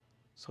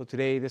So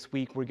today, this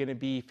week, we're going to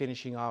be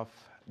finishing off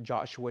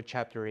Joshua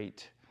chapter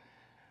 8.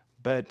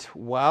 But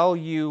while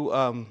you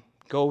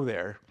go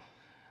there,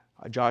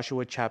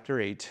 Joshua chapter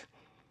 8,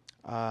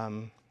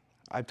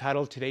 I've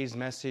titled today's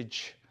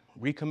message,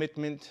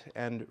 Recommitment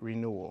and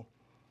Renewal.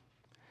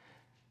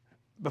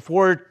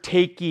 Before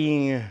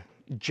taking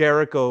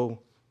Jericho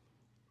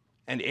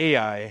and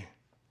Ai,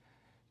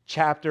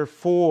 chapter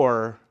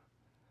 4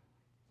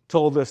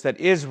 told us that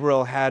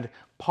Israel had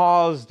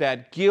paused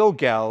at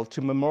Gilgal to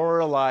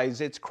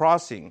memorialize its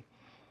crossing.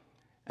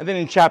 And then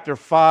in chapter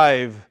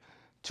 5,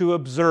 to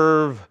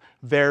observe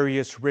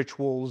various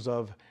rituals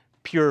of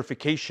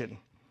purification.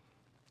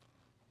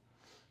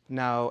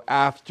 Now,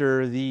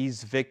 after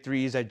these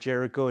victories at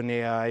Jericho and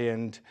Ai,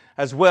 and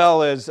as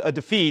well as a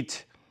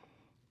defeat,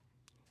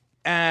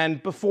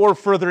 and before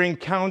further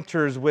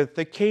encounters with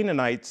the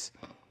Canaanites,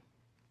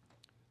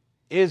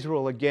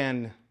 Israel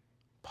again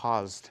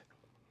paused.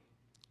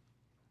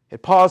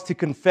 It paused to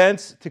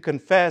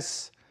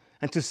confess,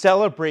 and to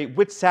celebrate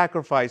with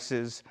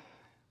sacrifices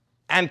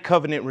and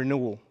covenant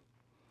renewal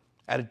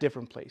at a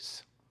different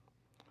place.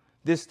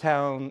 This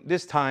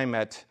time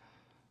at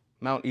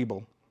Mount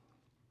Ebal.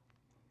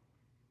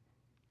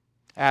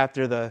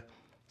 After the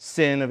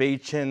sin of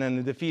Achan and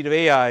the defeat of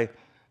Ai,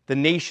 the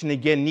nation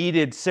again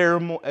needed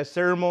a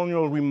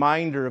ceremonial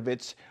reminder of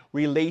its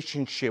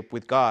relationship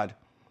with God.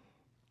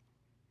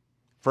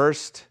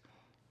 First,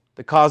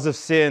 the cause of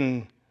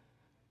sin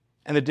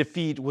and the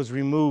defeat was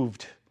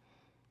removed,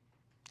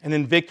 and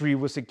then victory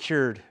was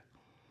secured,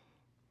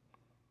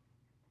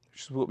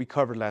 which is what we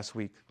covered last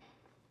week.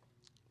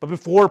 But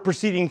before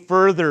proceeding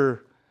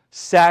further,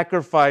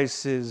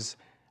 sacrifices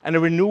and a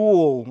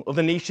renewal of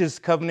the nation's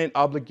covenant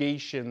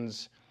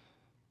obligations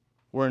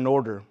were in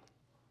order.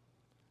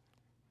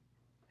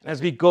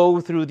 As we go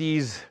through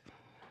these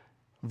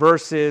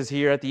verses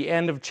here at the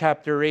end of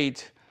chapter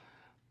 8,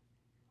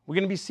 we're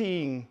going to be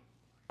seeing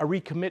a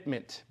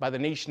recommitment by the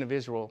nation of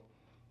Israel,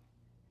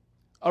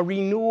 a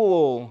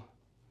renewal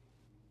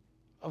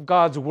of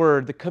God's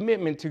word, the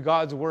commitment to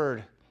God's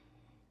word.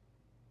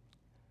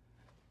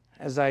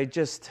 As I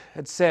just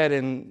had said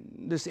in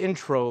this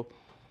intro,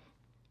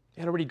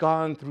 they had already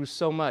gone through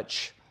so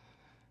much.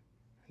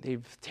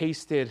 They've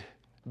tasted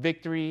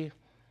victory,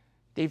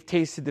 they've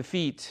tasted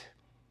defeat,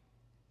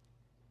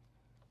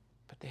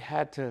 but they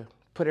had to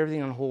put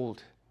everything on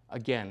hold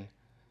again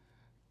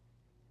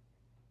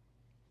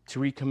to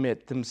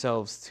recommit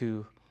themselves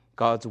to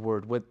God's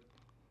word, what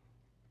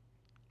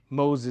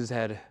Moses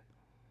had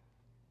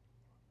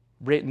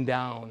written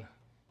down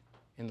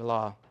in the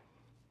law.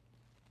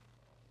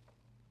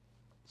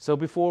 So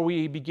before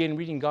we begin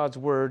reading God's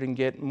word and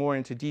get more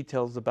into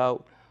details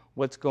about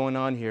what's going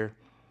on here,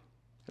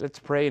 let's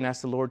pray and ask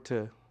the Lord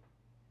to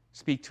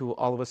speak to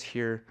all of us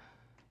here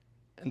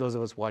and those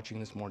of us watching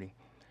this morning.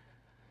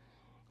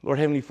 Lord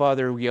Heavenly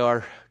Father, we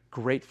are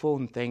grateful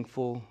and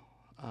thankful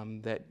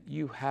that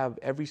you have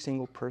every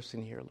single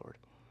person here, Lord,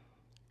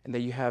 and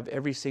that you have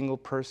every single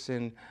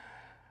person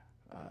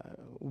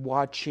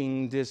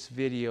watching this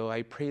video.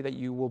 I pray that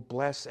you will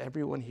bless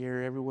everyone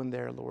here, everyone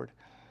there, Lord.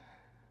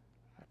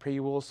 I pray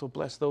you will also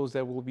bless those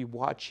that will be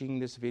watching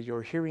this video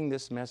or hearing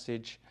this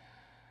message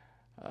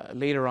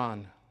later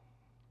on.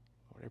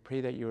 Lord, I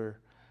pray that your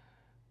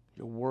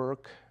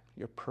work,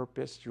 your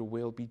purpose, your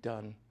will be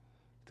done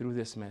through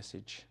this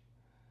message.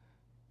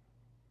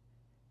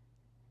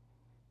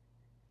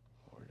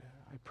 Lord,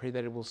 I pray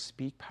that it will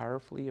speak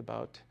powerfully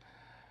about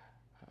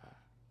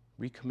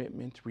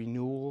recommitment,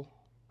 renewal,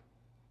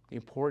 the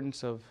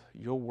importance of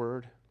your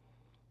word,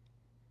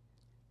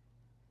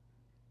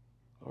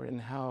 Lord,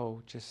 and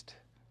how just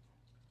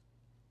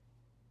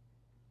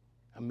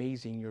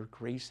amazing your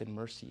grace and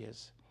mercy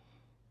is.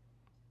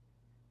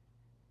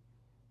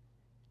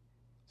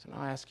 So now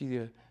I ask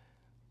you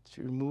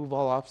to remove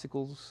all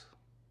obstacles,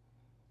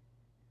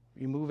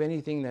 remove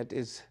anything that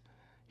is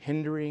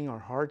hindering our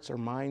hearts, our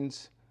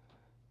minds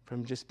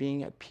from just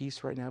being at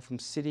peace right now, from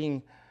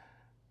sitting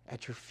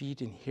at your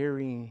feet and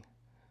hearing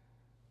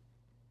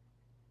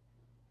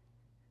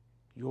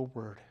your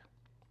word.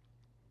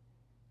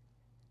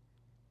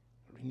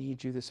 We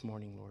need you this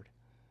morning, Lord.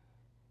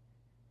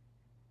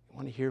 We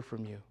want to hear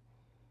from you.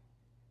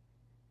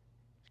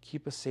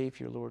 Keep us safe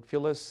here, Lord.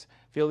 Fill this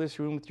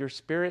room with your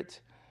spirit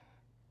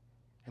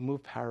and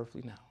move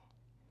powerfully now.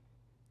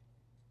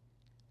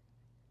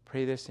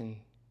 Pray this in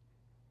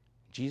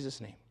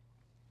Jesus' name.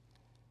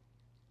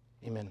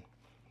 Amen.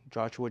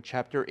 Joshua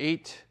chapter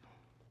 8,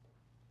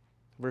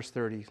 verse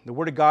 30. The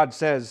word of God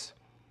says,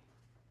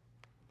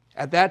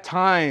 "At that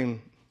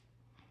time,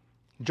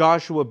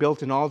 Joshua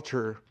built an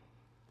altar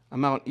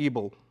on Mount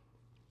Ebal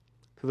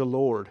to the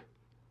Lord,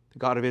 the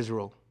God of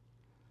Israel,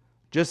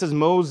 just as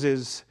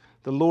Moses,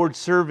 the Lord's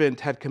servant,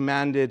 had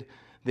commanded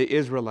the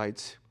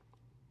Israelites.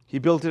 He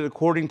built it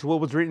according to what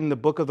was written in the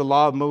book of the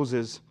law of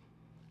Moses,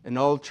 an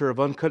altar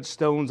of uncut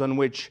stones on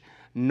which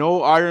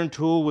no iron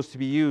tool was to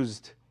be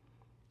used.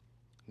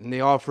 And they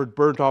offered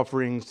burnt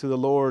offerings to the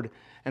Lord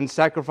and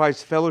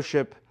sacrificed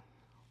fellowship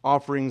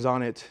offerings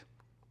on it.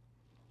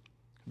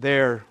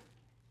 There,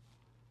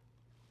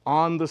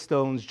 On the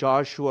stones,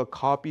 Joshua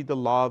copied the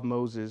law of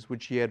Moses,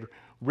 which he had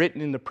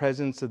written in the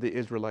presence of the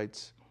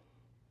Israelites.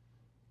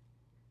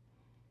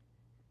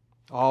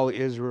 All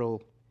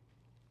Israel,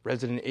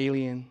 resident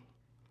alien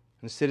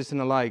and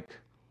citizen alike,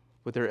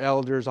 with their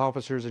elders,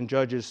 officers, and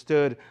judges,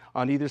 stood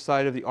on either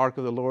side of the ark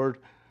of the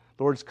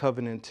Lord's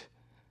covenant,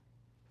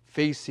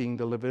 facing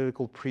the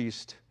Levitical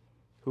priest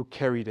who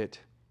carried it.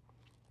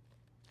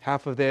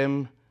 Half of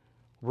them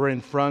were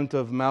in front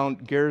of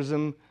Mount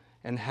Gerizim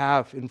and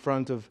half in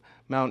front of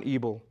Mount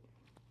Ebal,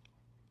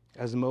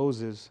 as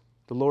Moses,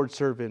 the Lord's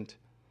servant,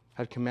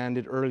 had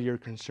commanded earlier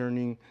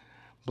concerning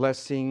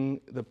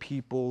blessing the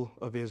people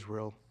of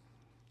Israel.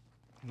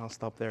 And I'll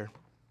stop there.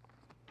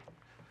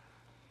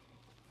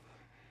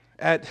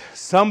 At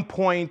some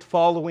point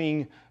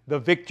following the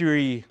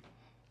victory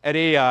at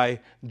Ai,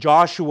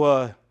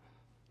 Joshua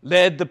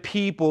led the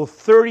people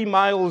 30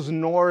 miles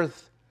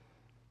north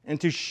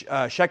into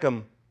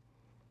Shechem,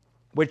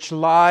 which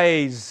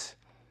lies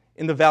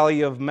in the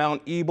valley of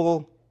Mount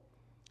Ebal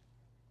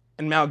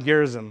and Mount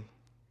Gerizim.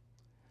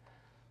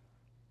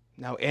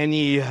 Now,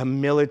 any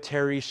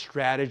military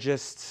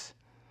strategists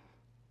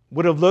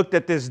would have looked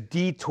at this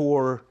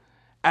detour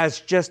as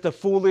just a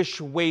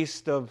foolish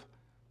waste of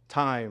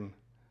time.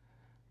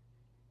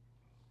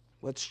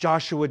 What's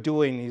Joshua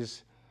doing?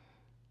 He's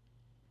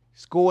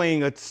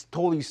going a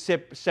totally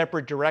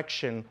separate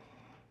direction.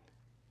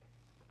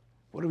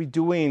 What are we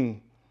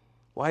doing?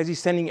 Why is he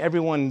sending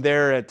everyone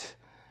there at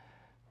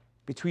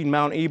between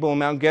Mount Ebal and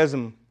Mount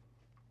Gerizim?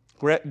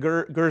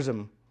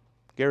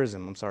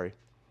 I'm sorry.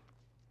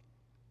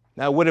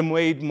 Now, it would have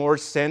made more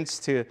sense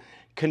to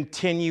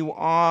continue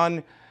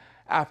on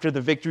after the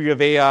victory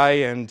of Ai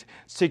and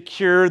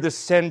secure the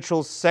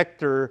central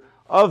sector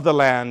of the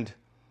land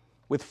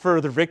with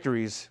further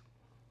victories.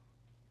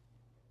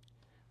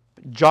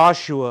 But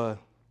Joshua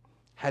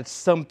had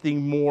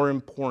something more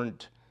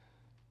important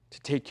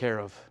to take care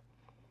of.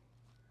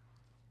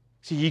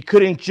 See, he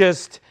couldn't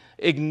just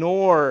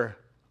ignore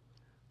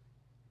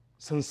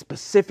some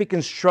specific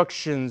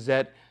instructions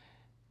that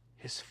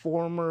his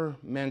former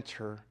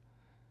mentor,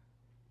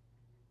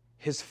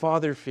 his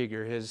father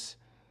figure, his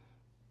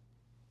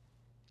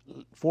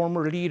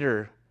former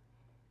leader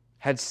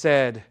had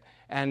said,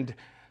 and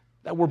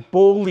that were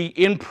boldly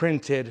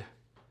imprinted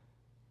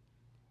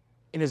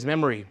in his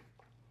memory.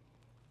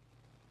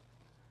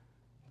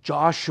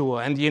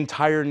 Joshua and the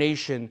entire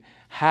nation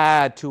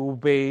had to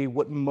obey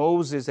what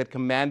Moses had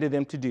commanded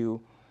them to do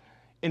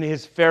in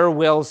his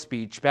farewell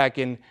speech back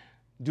in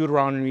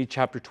Deuteronomy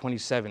chapter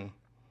 27.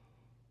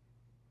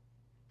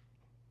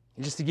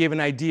 And just to give an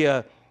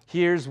idea,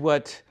 here's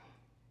what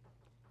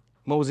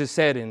Moses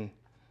said in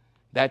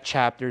that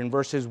chapter in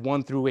verses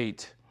 1 through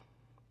 8.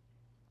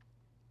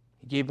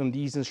 He gave them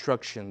these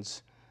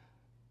instructions.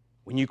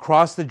 When you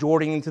cross the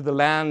Jordan into the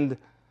land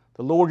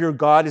the Lord your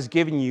God is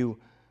giving you,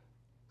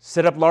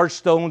 set up large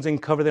stones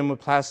and cover them with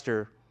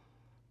plaster.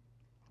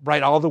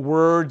 Write all the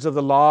words of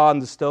the law on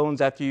the stones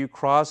after you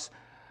cross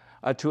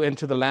to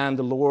enter the land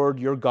the Lord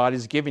your God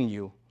is giving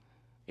you,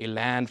 a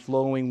land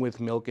flowing with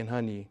milk and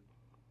honey.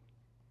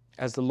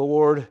 As the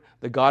Lord,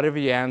 the God of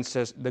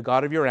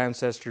your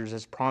ancestors,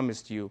 has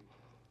promised you.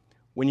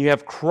 When you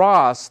have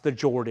crossed the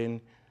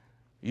Jordan,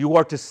 you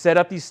are to set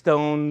up these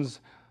stones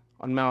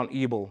on Mount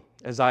Ebal,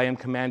 as I am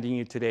commanding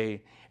you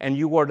today, and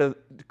you are to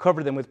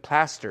cover them with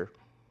plaster.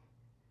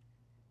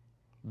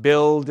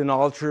 Build an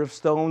altar of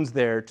stones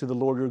there to the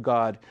Lord your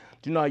God.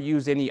 Do not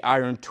use any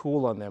iron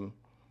tool on them.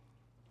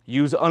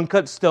 Use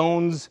uncut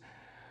stones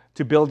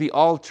to build the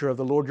altar of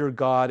the Lord your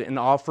God and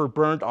offer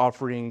burnt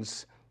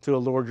offerings to the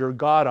Lord your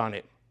God on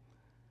it.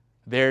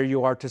 There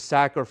you are to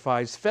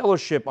sacrifice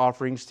fellowship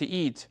offerings to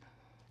eat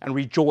and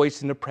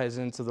rejoice in the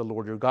presence of the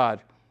Lord your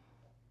God.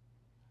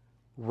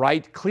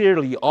 Write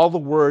clearly all the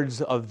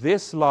words of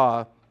this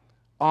law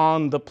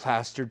on the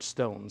plastered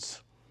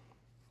stones.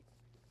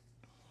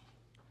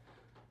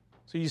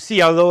 So you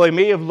see, although it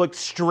may have looked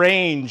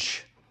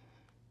strange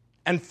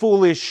and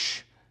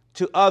foolish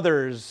to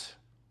others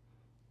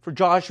for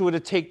Joshua to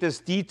take this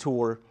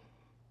detour,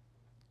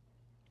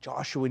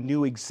 Joshua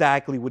knew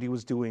exactly what he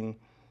was doing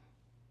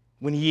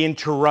when he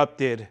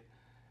interrupted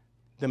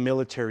the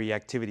military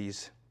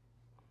activities.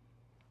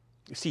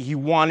 You see, he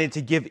wanted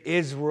to give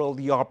Israel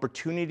the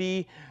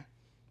opportunity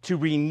to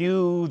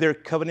renew their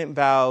covenant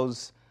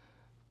vows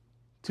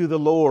to the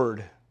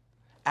Lord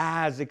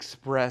as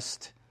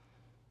expressed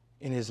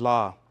in his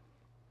law.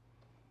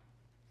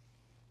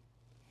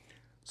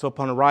 So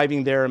upon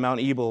arriving there at Mount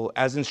Ebal,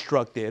 as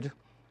instructed,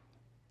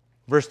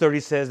 verse 30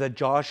 says that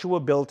Joshua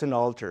built an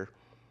altar.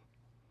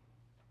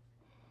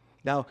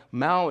 Now,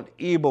 Mount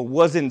Ebal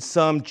wasn't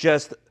some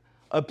just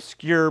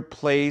obscure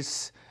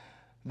place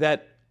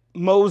that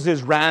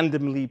Moses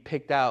randomly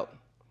picked out.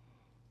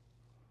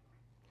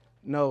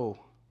 No,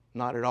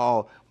 not at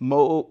all.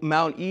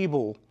 Mount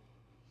Ebal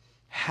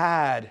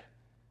had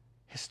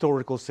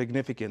historical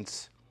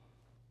significance.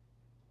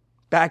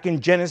 Back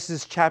in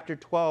Genesis chapter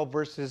 12,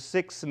 verses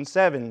 6 and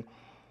 7,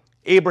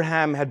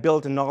 Abraham had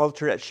built an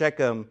altar at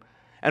Shechem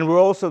And we're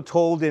also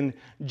told in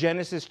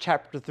Genesis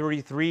chapter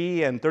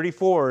 33 and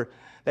 34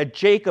 that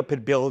Jacob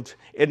had built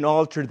an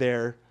altar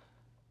there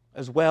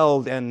as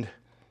well, and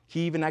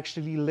he even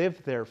actually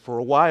lived there for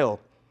a while.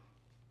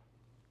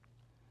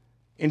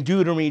 In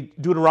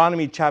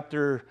Deuteronomy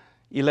chapter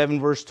 11,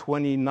 verse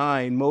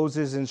 29,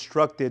 Moses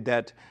instructed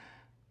that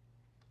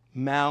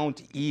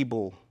Mount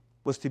Ebal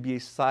was to be a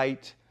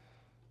site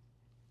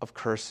of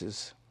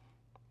curses.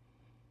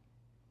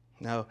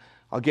 Now,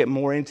 I'll get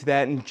more into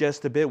that in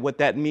just a bit, what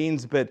that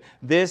means, but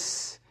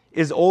this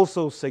is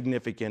also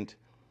significant.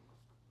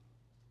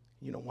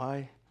 You know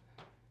why?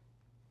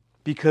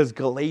 Because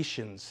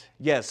Galatians,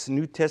 yes,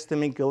 New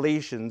Testament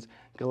Galatians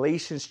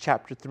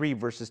chapter 3,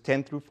 verses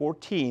 10 through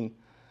 14,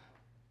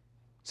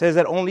 says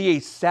that only a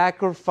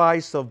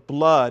sacrifice of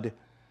blood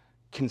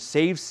can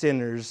save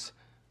sinners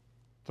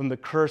from the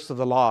curse of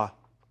the law.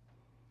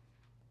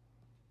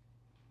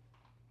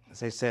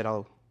 As I said,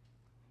 I'll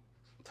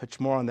touch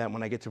more on that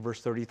when I get to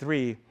verse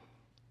 33.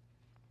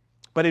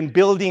 But in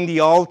building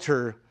the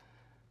altar,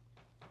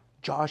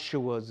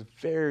 Joshua was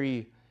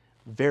very,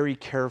 very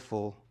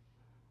careful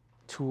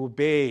to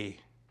obey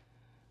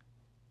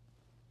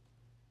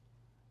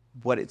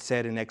what it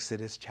said in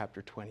Exodus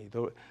chapter 20,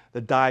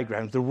 the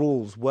diagrams, the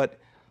rules, what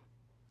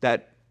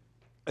that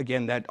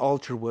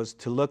altar was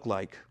to look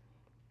like.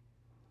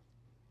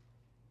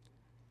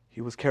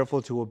 He was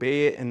careful to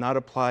obey it and not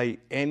apply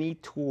any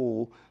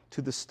tool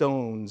to the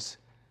stones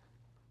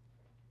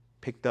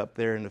picked up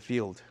there in the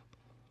field.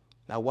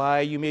 Now,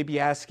 why, you may be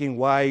asking,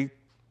 why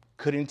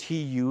couldn't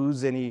he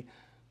use any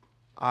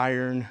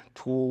iron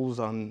tools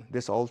on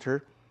this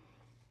altar?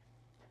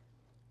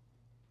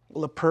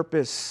 Well, the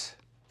purpose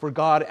for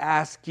God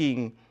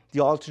asking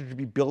the altar to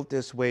be built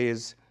this way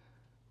is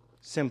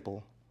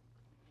simple.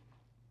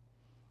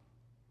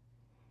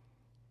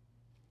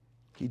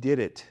 He did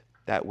it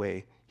that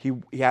way. He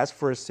asked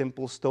for a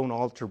simple stone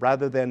altar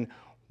rather than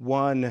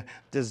one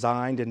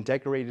designed and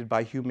decorated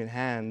by human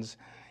hands.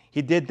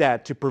 He did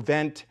that to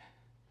prevent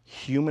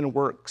human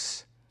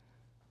works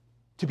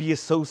to be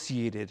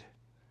associated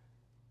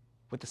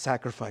with the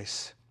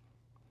sacrifice.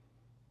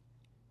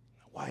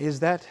 Why is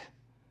that?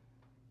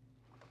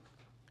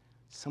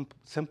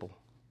 Simple,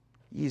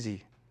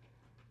 easy.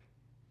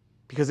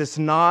 Because it's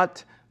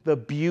not the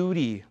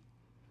beauty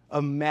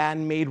of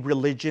man-made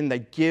religion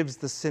that gives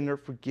the sinner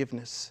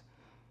forgiveness,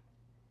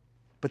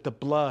 but the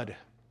blood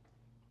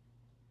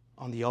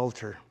on the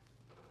altar.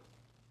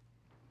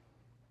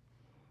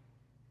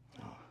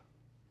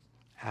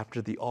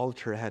 After the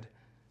altar had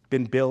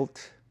been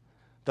built,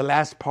 the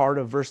last part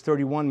of verse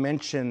 31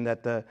 mentioned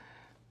that the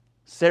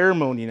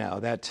ceremony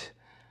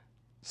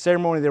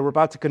they were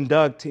about to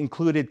conduct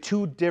included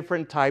two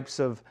different types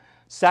of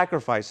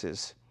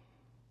sacrifices: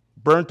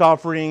 burnt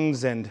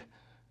offerings and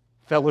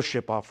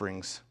fellowship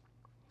offerings.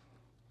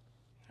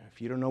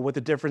 If you don't know what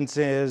the difference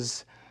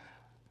is,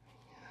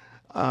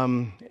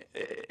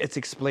 it's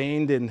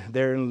explained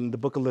in the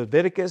book of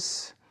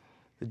Leviticus.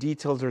 The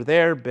details are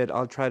there, but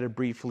I'll try to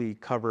briefly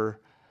cover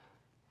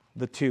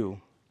the two.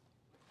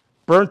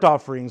 Burnt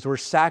offerings were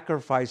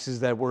sacrifices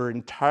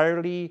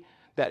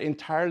that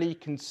entirely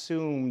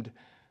consumed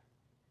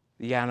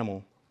the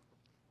animal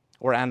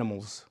or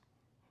animals.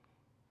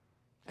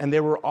 And they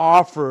were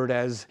offered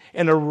as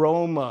an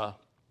aroma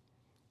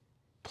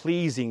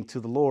pleasing to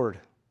the Lord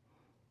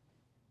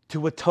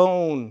to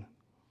atone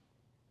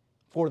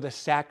for the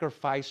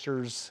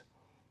sacrificer's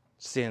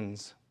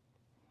sins.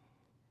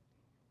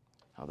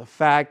 Now, the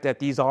fact that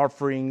these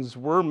offerings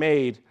were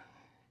made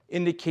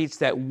indicates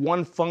that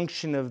one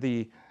function of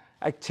the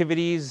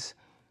activities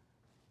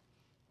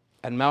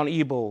at Mount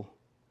Ebal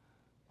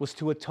was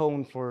to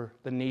atone for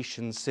the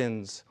nation's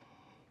sins.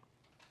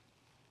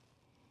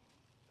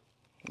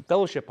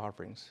 Fellowship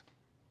offerings.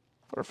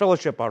 What are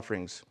fellowship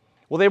offerings?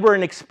 Well, they were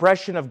an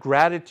expression of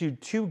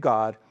gratitude to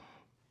God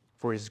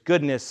for His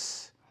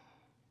goodness,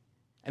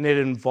 and it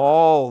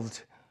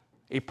involved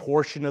a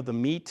portion of the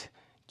meat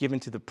given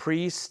to the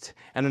priest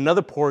and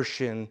another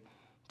portion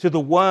to the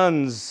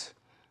ones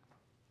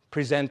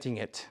presenting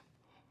it.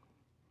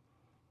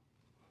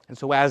 And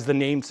so, as the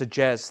name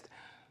suggests,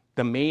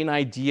 the main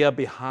idea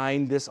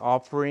behind this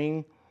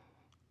offering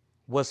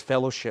was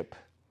fellowship.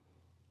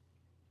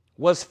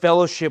 Was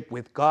fellowship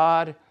with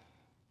God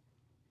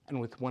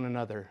and with one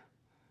another,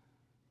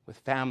 with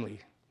family.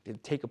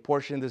 They'd take a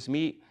portion of this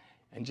meat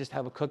and just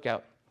have a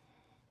cookout.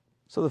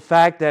 So the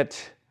fact that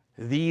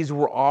these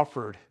were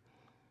offered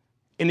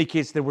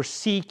indicates they were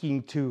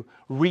seeking to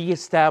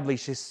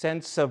reestablish a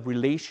sense of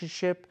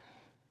relationship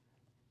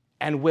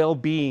and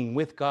well-being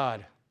with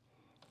God.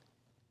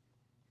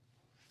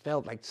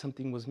 Felt like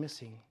something was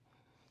missing.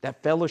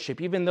 That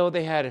fellowship, even though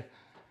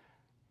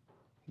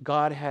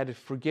God had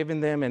forgiven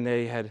them and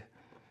they had,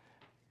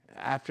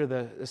 after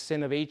the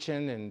sin of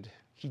Achan, and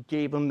He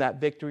gave them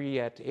that victory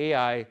at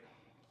Ai,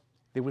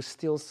 there was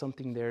still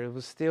something there. It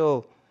was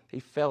still, they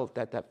felt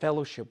that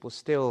fellowship was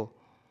still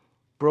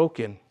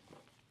broken.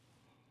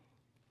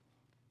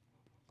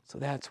 So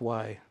that's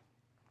why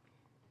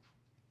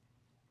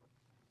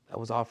that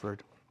was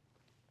offered.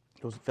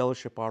 Those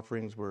fellowship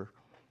offerings were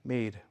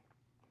made.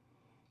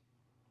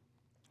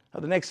 Now,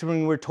 the next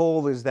thing we're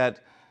told is that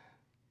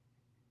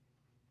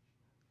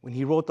when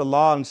he wrote the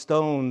law on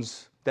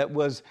stones, that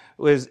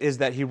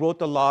he wrote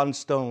the law on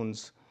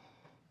stones,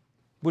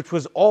 which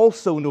was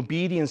also in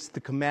obedience to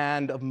the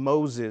command of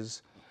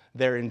Moses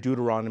there in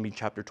Deuteronomy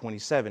chapter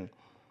 27.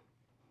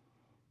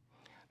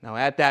 Now,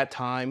 at that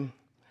time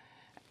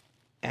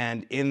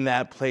and in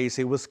that place,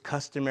 it was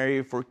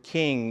customary for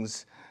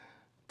kings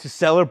to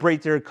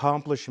celebrate their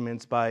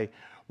accomplishments by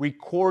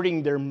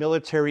recording their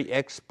military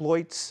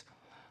exploits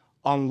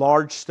on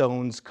large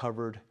stones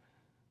covered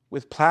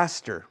with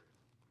plaster.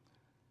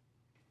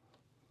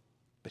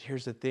 But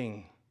here's the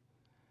thing.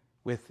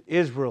 With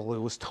Israel, it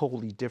was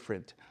totally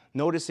different.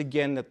 Notice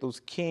again that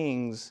those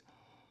kings,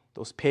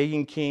 those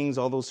pagan kings,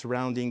 all those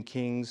surrounding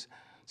kings,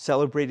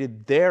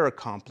 celebrated their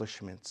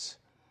accomplishments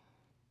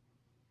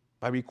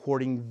by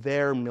recording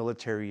their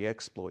military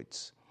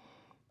exploits.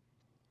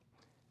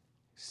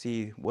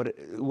 See,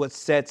 what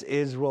sets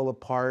Israel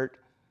apart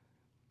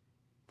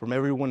from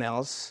everyone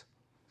else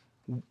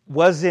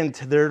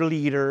wasn't their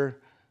leader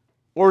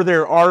or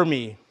their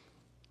army.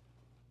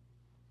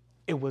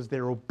 It was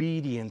their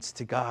obedience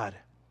to God.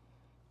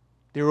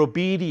 Their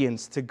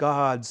obedience to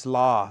God's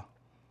law.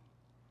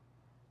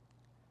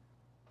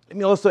 Let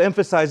me also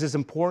emphasize this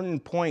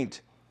important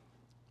point.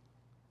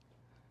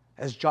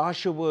 As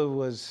Joshua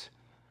was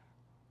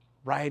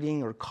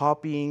writing or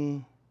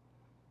copying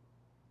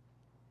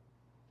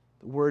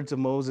the words of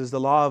Moses, the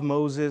law of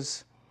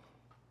Moses,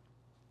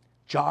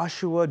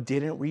 Joshua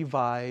didn't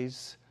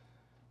revise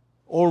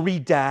or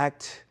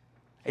redact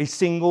a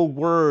single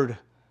word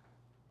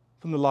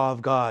from the law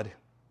of God.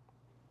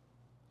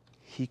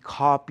 He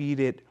copied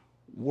it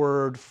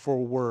word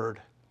for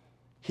word.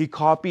 He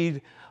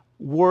copied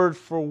word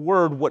for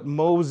word what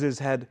Moses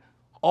had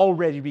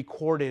already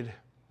recorded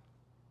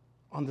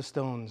on the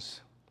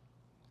stones.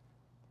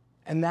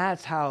 And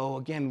that's how,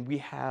 again, we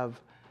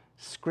have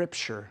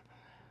Scripture.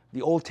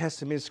 The Old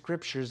Testament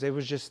Scriptures, it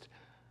was just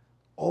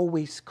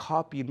always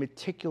copied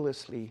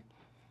meticulously,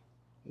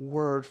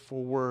 word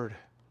for word.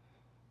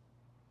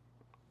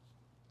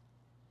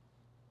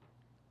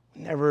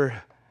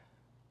 Whenever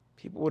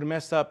people would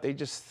mess up, they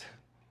just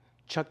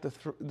chuck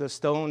the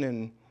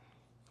stone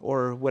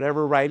or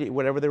whatever they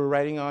were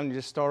writing on, and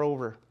just start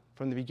over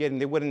from the beginning.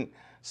 They wouldn't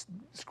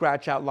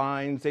scratch out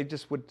lines. They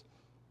just would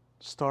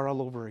start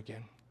all over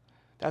again.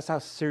 That's how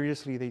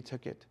seriously they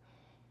took it.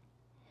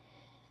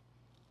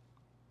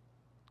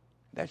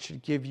 That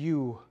should give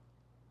you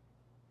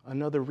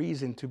another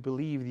reason to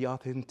believe the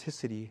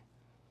authenticity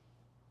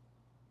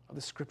of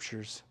the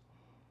Scriptures.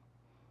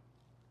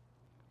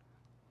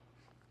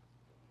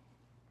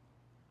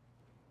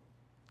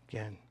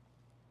 Again,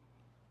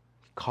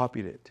 he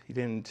copied it. He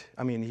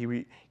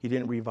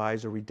didn't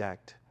revise or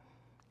redact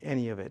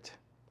any of it.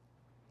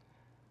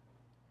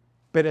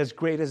 But as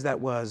great as that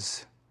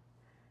was,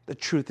 the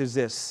truth is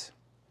this.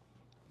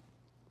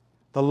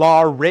 The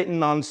law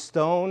written on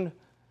stone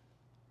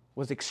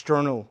was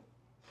external,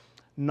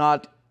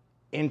 not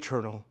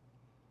internal.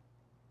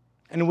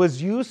 And it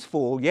was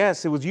useful,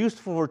 yes, it was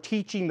useful for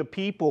teaching the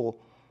people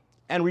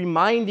and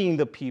reminding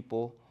the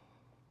people.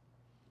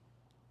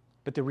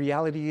 But the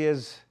reality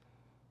is,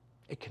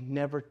 it can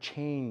never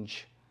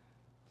change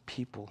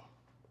people.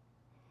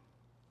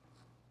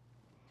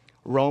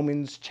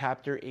 Romans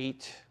chapter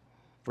 8,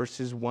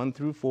 verses 1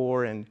 through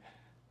 4, and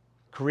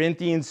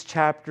Corinthians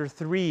chapter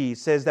 3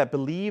 says that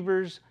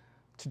believers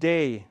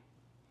today,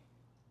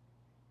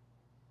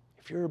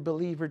 if you're a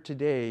believer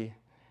today,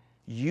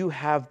 you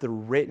have the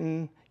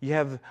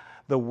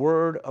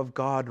Word of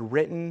God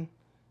written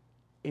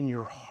in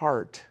your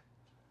heart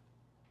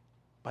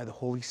by the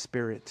Holy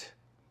Spirit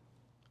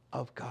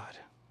of God.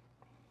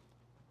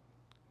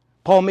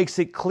 Paul makes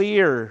it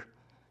clear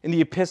in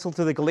the epistle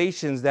to the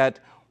Galatians that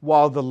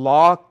while the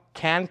law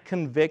can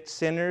convict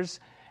sinners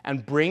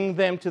and bring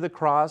them to the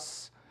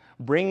cross,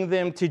 bring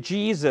them to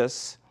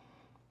Jesus,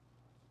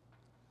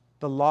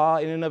 the law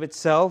in and of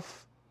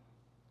itself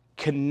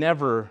can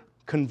never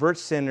convert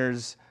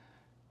sinners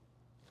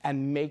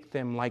and make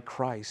them like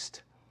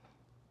Christ.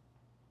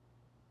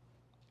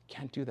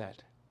 Can't do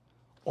that.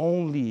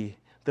 Only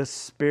the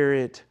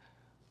Spirit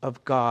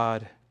of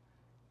God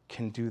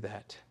can do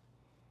that.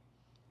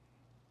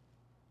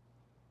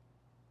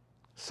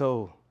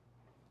 So,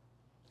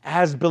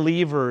 as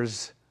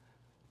believers,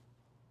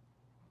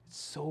 it's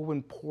so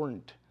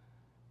important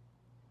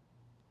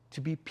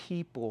to be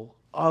people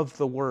of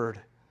the Word.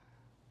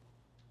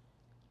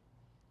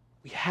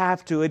 We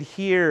have to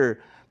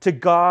adhere to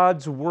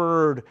God's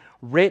Word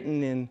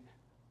written in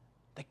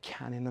the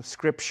canon of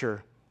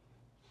Scripture.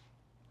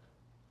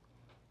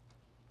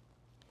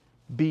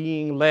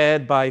 Being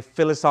led by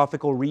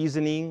philosophical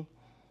reasoning,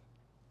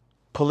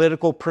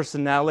 political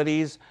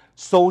personalities,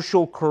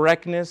 social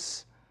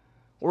correctness,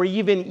 or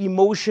even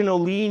emotional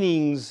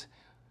leanings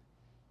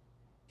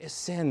is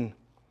sin.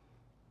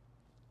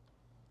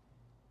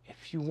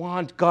 If you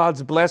want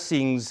God's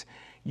blessings,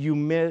 you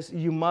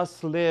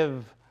must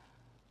live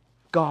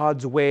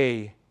God's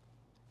way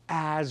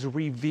as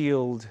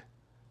revealed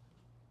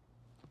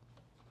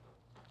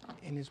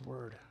in His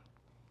Word,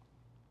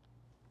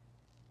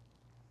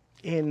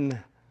 in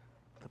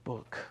the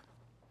book.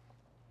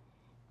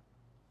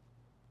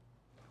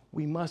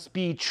 We must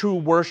be true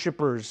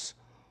worshipers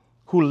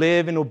who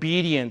live in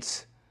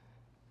obedience,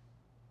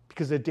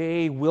 because a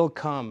day will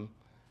come.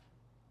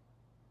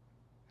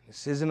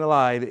 This isn't a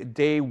lie. The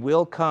day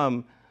will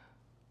come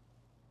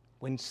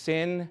when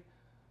sin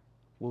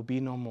will be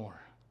no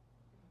more,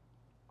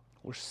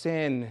 where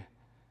sin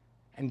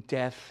and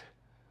death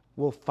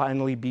will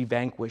finally be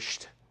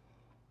vanquished.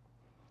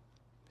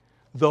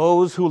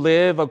 Those who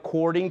live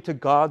according to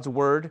God's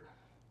word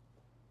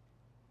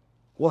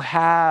will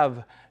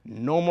have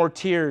no more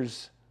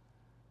tears,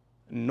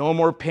 no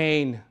more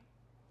pain,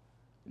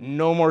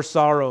 no more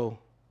sorrow,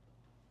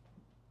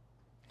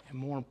 and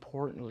more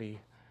importantly,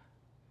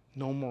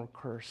 no more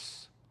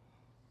curse.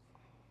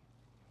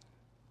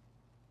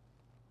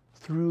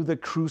 Through the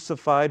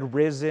crucified,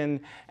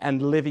 risen,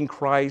 and living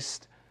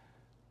Christ,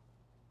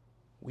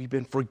 we've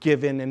been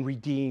forgiven and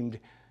redeemed.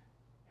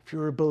 If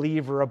you're a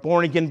believer, a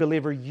born-again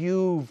believer,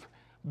 you've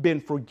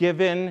been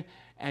forgiven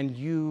and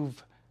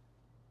you've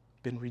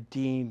been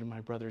redeemed,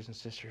 my brothers and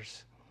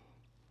sisters.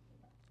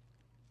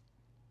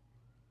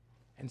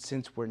 And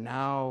since we're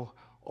now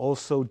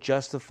also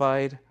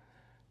justified,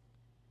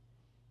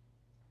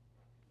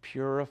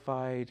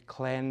 purified,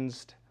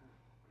 cleansed,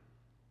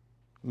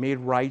 made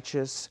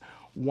righteous,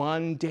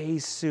 one day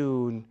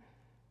soon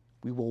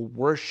we will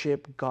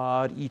worship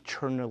God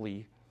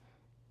eternally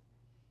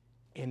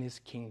in His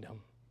kingdom.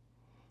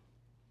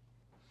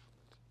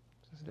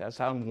 Does that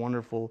sound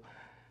wonderful?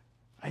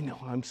 I know,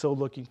 I'm so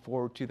looking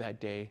forward to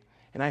that day,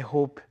 and I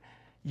hope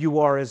you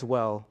are as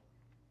well.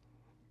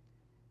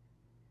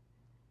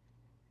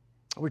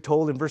 We're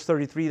told in verse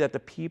 33 that the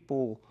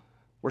people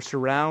were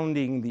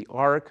surrounding the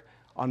ark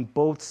on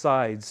both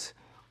sides,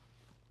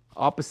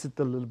 opposite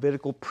the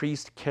Levitical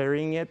priest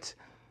carrying it,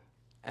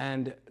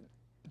 and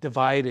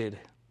divided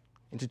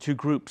into two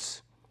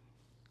groups.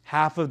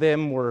 Half of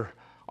them were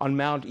on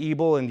Mount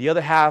Ebal, and the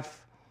other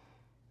half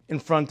in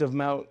front of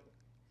Mount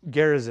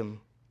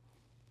Gerizim.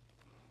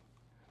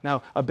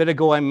 Now, a bit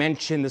ago I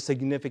mentioned the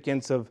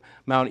significance of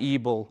Mount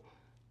Ebal,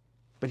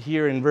 but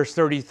here in verse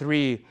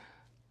 33,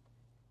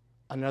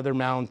 another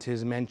mount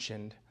is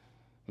mentioned,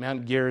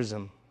 Mount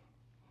Gerizim.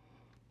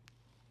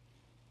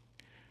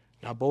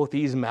 Now, both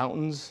these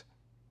mountains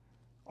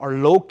are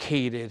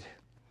located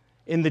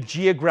in the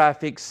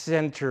geographic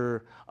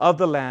center of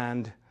the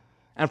land,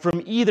 and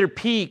from either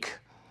peak,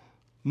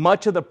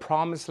 much of the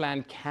promised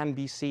land can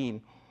be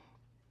seen.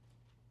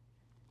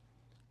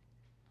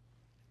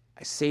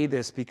 I say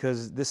this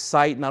because this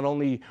site not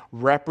only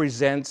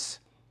represents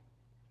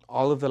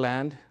all of the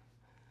land,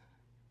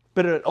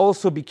 but it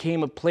also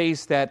became a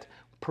place that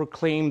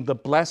proclaimed the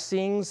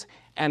blessings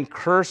and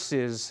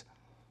curses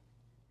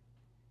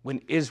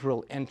when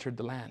Israel entered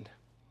the land.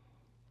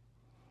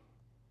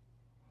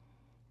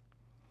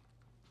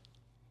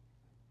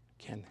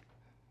 Again,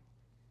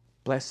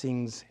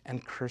 blessings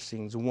and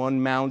cursings.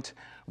 One mount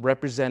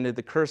represented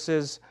the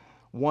curses,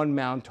 one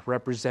mount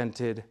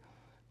represented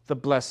the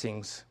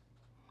blessings.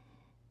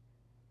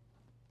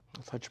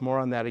 I'll touch more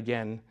on that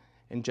again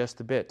in just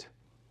a bit.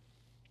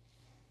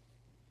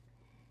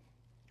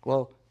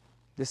 Well,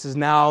 this is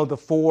now the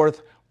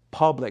fourth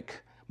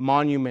public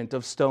monument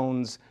of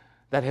stones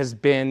that has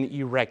been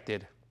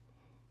erected.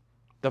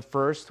 The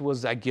first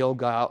was at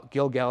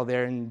Gilgal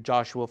there in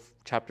Joshua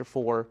chapter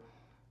 4,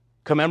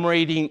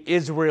 commemorating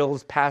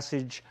Israel's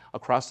passage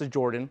across the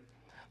Jordan.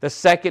 The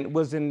second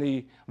was in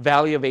the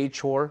valley of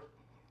Achor,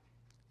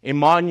 a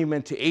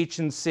monument to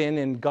ancient sin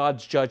and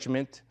God's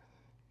judgment,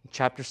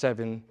 chapter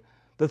 7.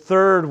 The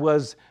third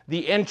was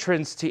the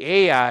entrance to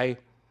Ai,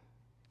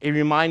 a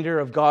reminder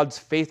of God's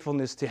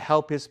faithfulness to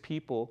help His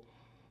people.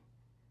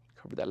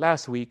 Covered that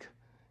last week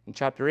in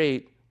chapter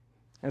 8.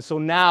 And so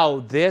now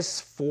this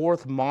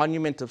fourth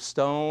monument of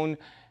stone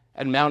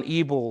at Mount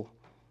Ebal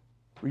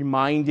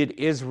reminded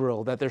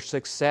Israel that their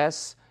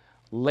success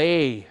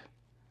lay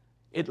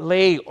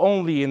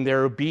only in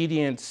their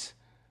obedience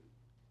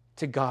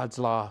to God's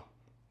law.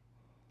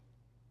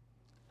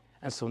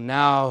 And so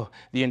now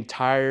the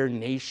entire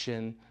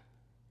nation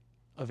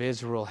of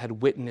Israel had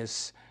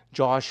witnessed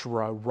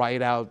Joshua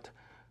write out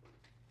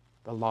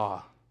the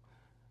law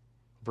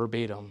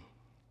verbatim.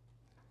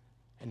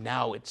 And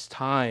now it's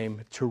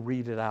time to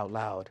read it out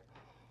loud.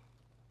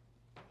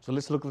 So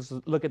let's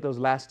look at those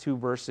last two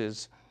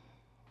verses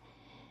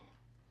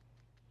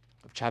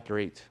of chapter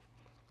 8.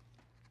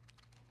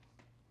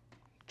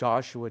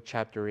 Joshua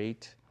chapter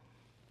 8,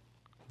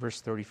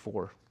 verse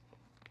 34.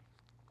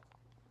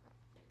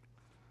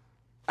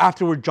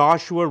 Afterward,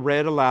 Joshua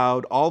read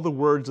aloud all the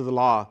words of the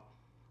law,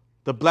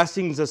 the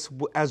blessings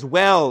as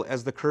well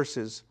as the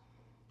curses,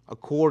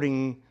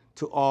 according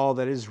to all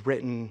that is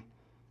written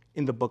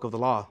in the book of the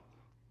law.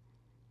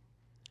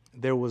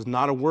 There was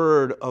not a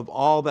word of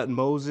all that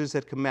Moses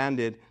had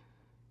commanded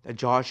that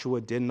Joshua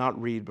did not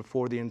read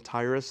before the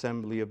entire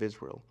assembly of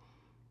Israel,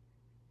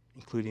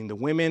 including the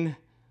women,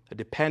 the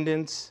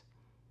dependents,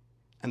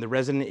 and the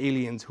resident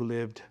aliens who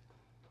lived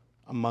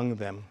among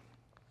them.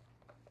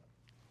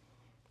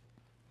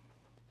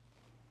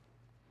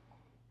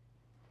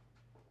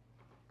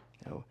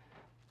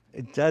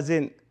 It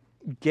doesn't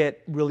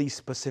get really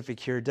specific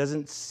here. It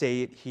doesn't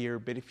say it here,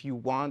 but if you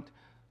want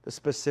the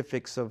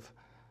specifics of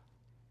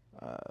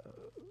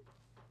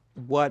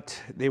what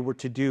they were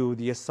to do,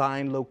 the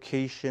assigned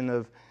location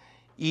of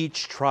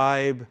each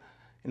tribe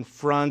in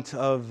front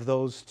of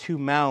those two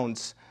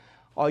mounts,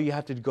 all you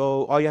have to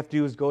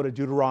do is go to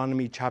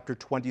Deuteronomy chapter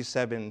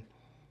 27,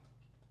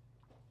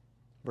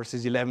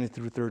 verses 11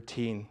 through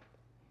 13.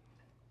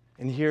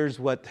 And here's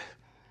what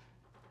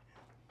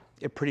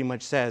it pretty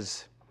much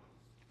says.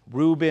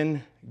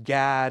 Reuben,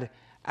 Gad,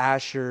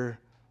 Asher,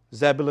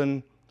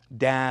 Zebulun,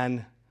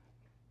 Dan,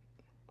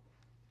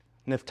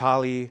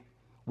 Naphtali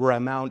were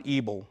at Mount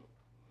Ebal,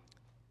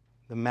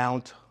 the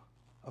mount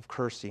of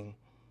cursing.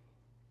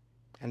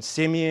 And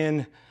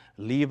Simeon,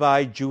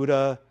 Levi,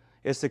 Judah,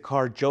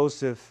 Issachar,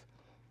 Joseph,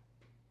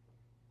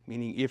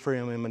 meaning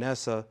Ephraim and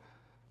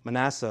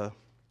Manasseh,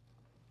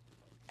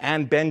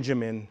 and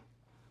Benjamin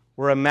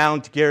were at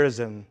Mount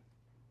Gerizim,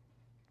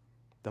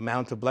 the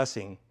mount of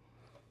blessing.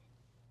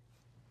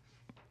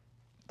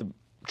 The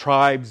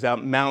tribes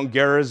at Mount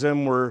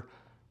Gerizim were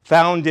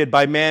founded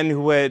by men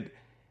who had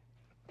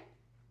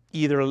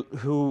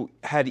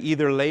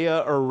either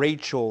Leah or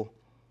Rachel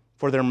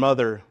for their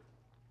mother,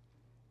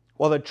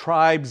 while the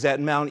tribes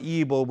at Mount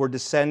Ebal were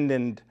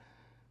descended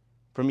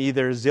from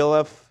either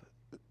Zilpah,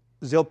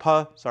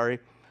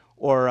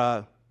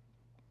 or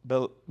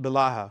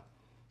Bilhah,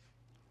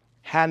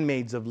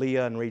 handmaids of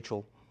Leah and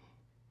Rachel.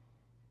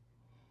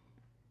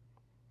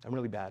 I'm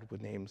really bad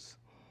with names.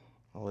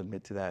 I'll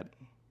admit to that.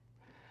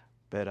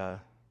 But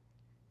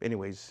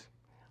anyways,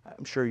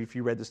 I'm sure if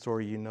you read the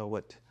story, you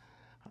know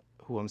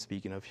who I'm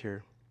speaking of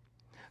here.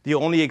 The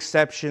only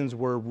exceptions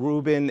were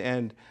Reuben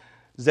and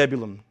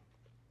Zebulun,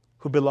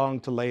 who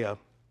belonged to Leah.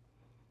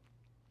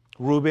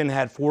 Reuben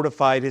had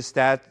fortified his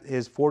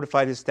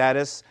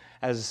status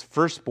as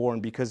firstborn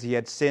because he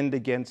had sinned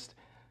against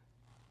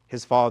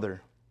his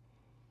father.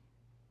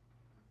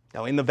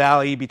 Now, in the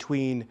valley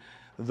between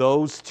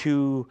those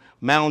two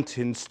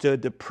mountains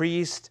stood the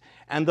priest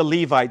and the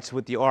Levites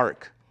with the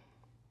ark,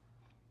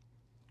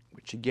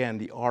 which again,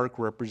 the ark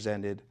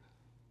represented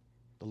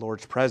the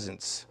Lord's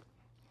presence.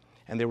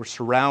 And they were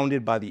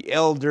surrounded by the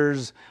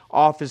elders,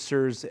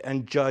 officers,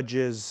 and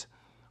judges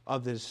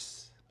of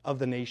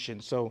the nation.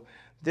 So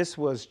this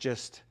was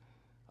just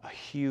a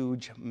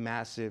huge,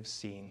 massive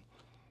scene.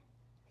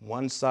 On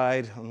one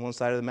side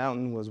of the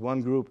mountain was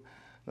one group,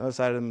 on the other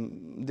side of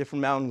the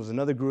different mountain was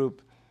another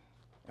group,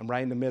 and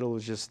right in the middle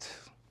was just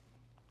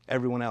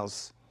everyone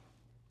else.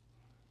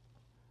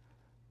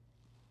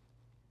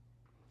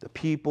 The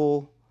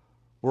people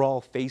were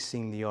all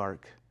facing the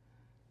ark,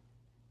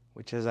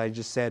 which, as I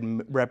just said,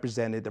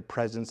 represented the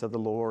presence of the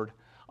Lord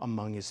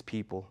among his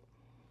people.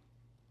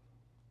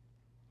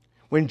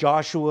 When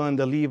Joshua and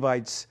the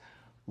Levites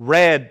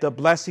read the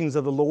blessings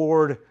of the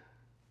Lord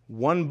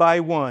one by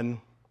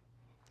one,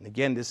 and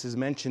again, this is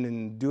mentioned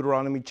in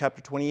Deuteronomy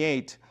chapter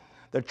 28,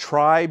 the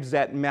tribes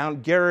at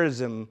Mount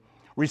Gerizim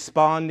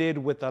responded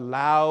with a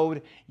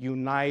loud,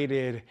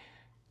 united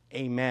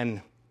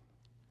amen.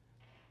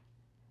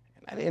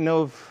 And I didn't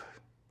know if,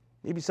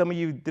 maybe some of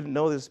you didn't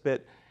know this,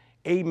 but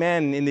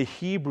amen in the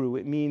Hebrew,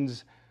 it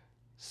means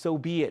so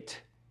be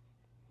it.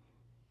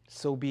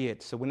 So be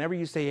it. So whenever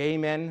you say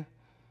amen,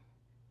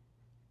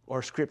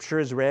 or scripture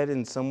is read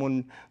and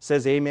someone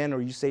says amen,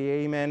 or you say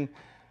amen,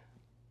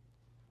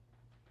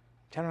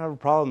 I don't have a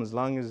problem as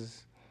long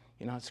as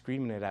you're not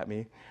screaming it at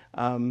me.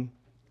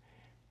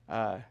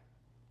 That's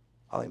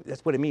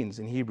what it means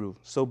in Hebrew,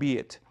 so be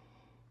it.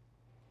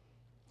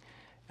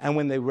 And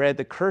when they read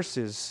the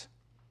curses,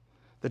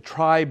 the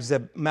tribes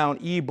at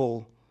Mount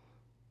Ebal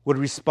would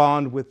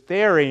respond with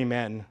their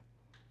amen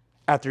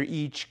after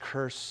each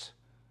curse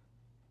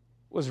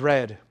was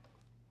read.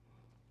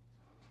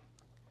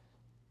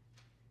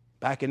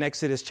 Back in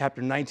Exodus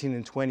chapter 19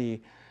 and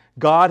 20,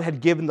 God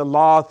had given the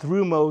law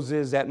through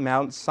Moses at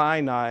Mount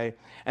Sinai,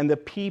 and the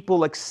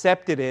people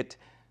accepted it.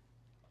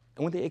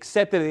 And when they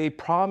accepted it, they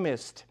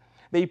promised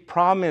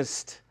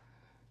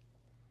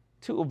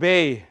to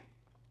obey.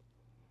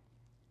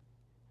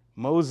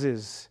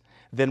 Moses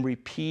then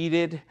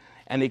repeated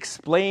and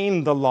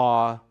explained the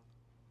law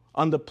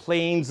on the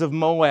plains of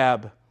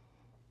Moab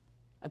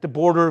at the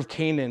border of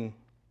Canaan.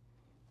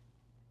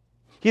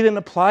 He then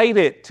applied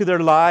it to their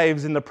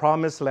lives in the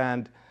promised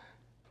land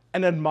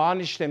and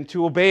admonished them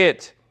to obey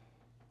it.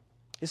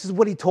 This is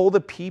what he told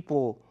the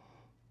people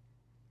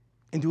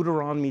in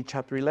Deuteronomy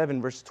chapter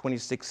 11, verses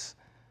 26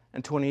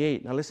 and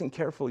 28. Now listen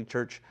carefully,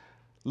 church.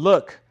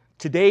 Look,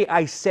 today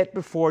I set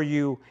before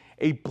you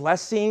a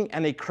blessing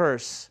and a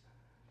curse.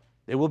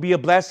 There will be a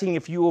blessing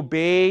if you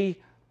obey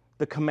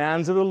the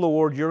commands of the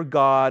Lord your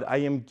God I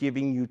am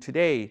giving you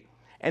today,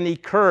 and a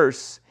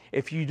curse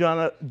if you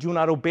do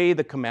not obey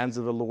the commands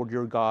of the Lord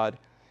your God,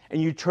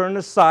 and you turn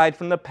aside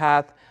from the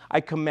path I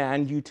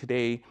command you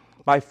today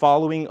by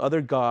following other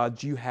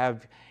gods you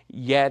have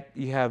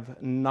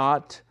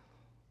not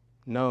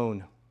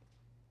known.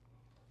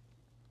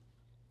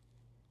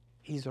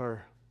 These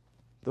are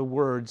the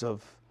words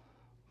of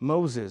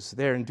Moses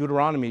there in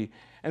Deuteronomy.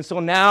 And so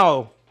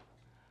now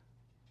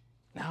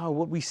Now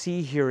what we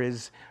see here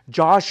is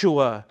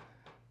Joshua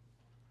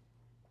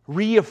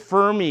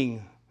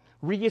reaffirming,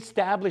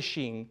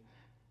 reestablishing,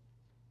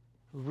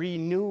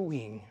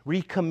 renewing,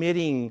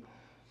 recommitting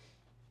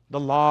the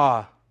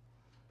law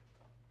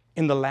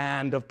in the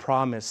land of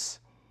promise.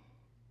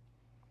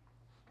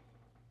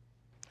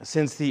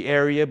 Since the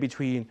area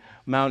between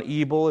Mount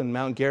Ebal and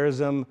Mount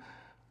Gerizim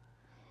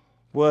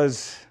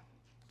was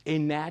a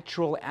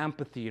natural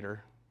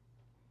amphitheater.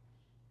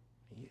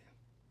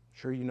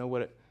 Sure, you know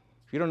what it,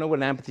 if you don't know what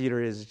an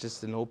amphitheater is, it's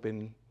just an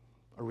open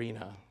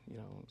arena.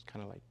 It's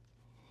kind of like,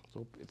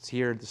 so it's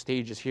here, the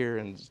stage is here,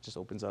 and it just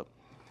opens up.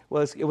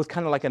 Well, it was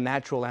kind of like a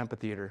natural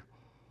amphitheater.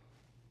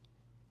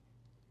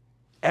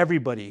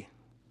 Everybody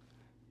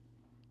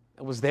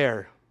that was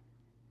there,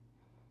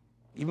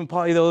 even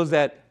probably those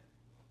that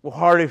were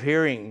hard of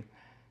hearing,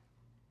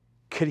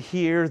 could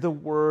hear the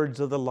words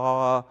of the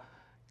law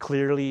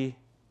clearly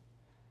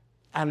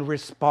and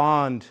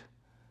respond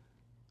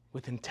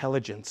with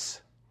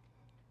intelligence.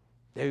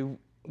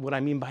 What I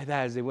mean by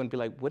that is they wouldn't be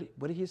like, what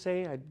did he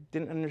say? I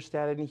didn't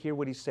understand. I didn't hear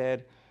what he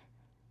said.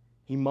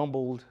 He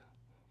mumbled.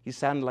 He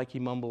sounded like he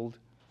mumbled.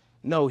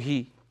 No,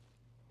 he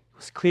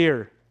was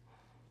clear.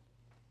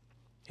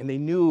 And they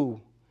knew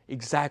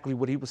exactly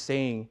what he was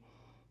saying.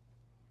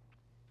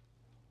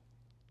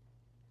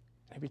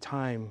 Every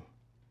time,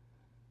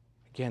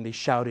 again, they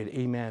shouted,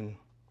 amen.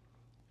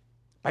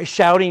 By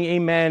shouting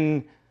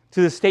amen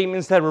to the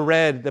statements that were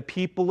read, the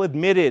people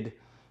admitted.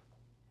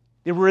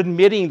 They were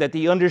admitting that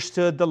they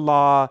understood the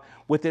law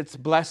with its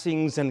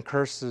blessings and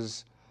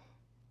curses.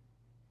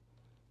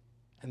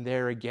 And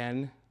there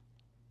again,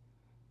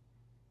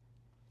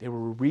 they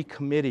were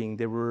recommitting,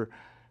 they were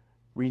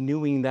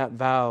renewing that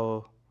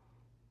vow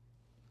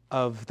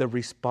of the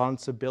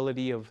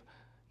responsibility of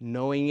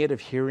knowing it, of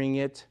hearing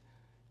it,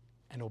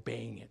 and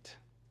obeying it.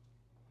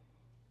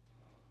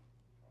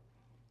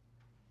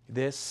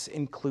 This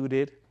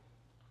included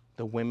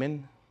the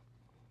women,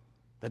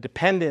 the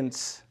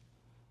dependents,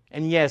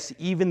 and yes,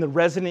 even the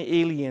resident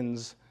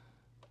aliens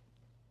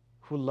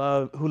who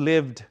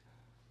lived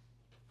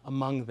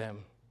among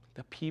them.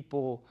 The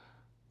people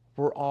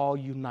were all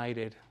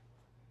united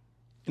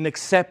in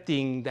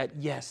accepting that,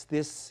 yes,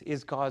 this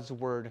is God's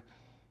word.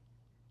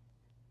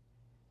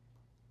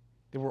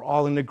 They were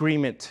all in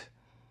agreement.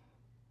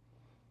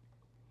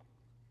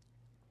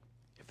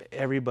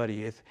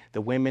 If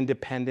the women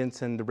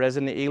dependents and the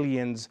resident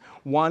aliens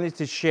wanted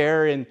to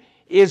share in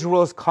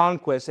Israel's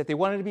conquest, if they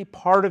wanted to be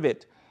part of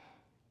it,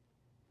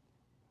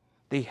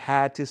 they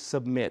had to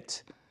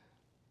submit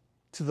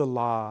to the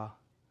law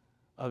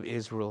of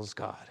Israel's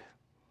God.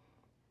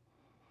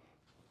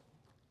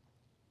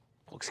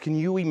 Folks, can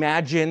you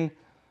imagine?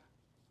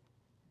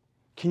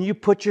 Can you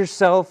put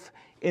yourself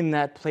in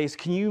that place?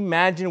 Can you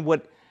imagine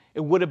what it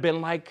would have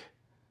been like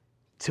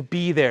to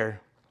be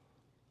there?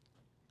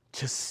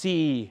 To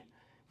see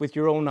with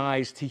your own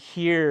eyes, to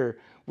hear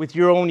with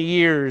your own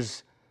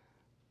ears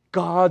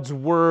God's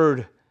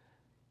word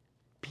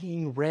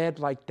being read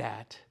like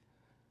that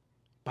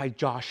by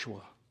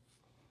Joshua.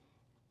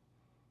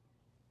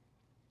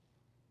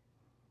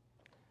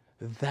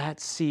 That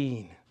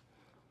scene,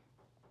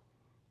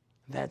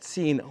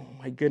 oh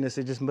my goodness,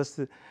 it just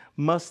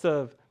must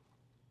have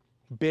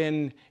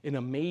been an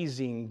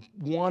amazing,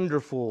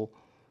 wonderful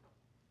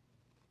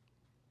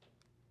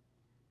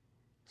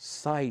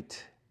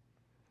sight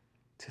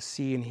to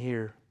see and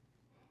hear.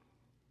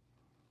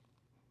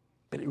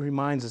 But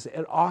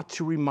it ought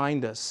to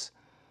remind us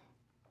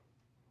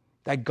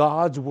that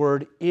God's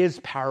word is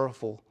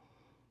powerful.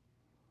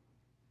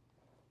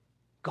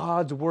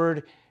 God's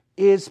word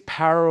is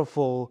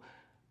powerful,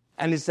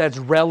 and it's as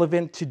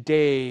relevant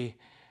today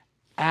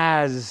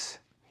as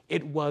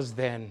it was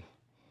then.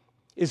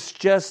 It's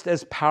just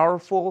as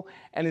powerful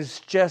and it's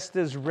just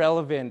as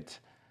relevant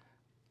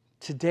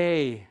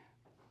today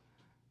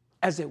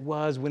as it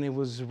was when it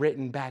was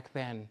written back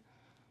then.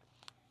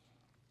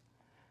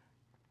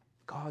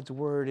 God's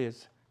word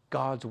is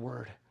God's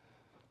word.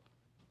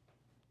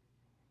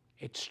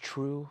 It's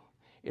true.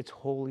 It's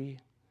holy.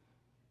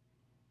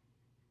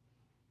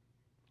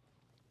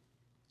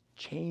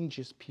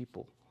 Changes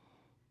people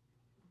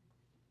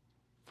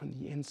from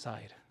the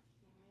inside.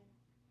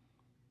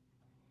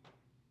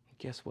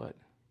 Guess what?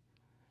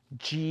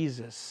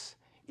 Jesus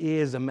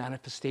is a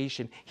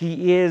manifestation.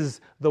 He is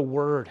the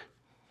Word.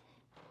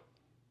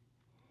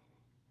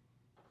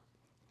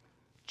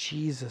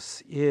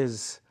 Jesus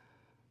is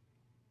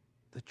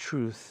the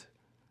truth.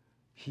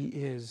 He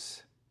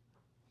is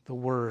the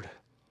Word.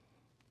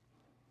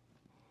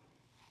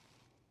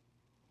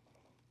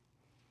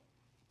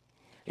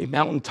 A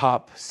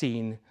mountaintop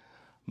scene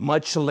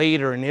much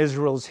later in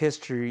Israel's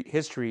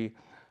history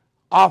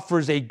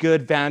offers a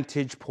good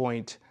vantage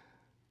point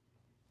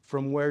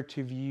from where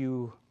to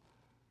view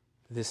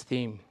this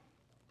theme.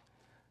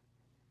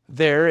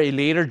 There, a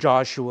later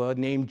Joshua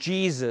named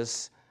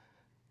Jesus,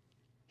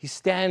 he's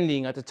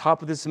standing at the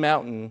top of this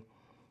mountain.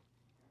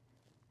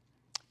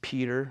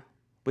 Peter,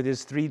 with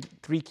his three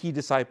key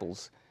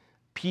disciples,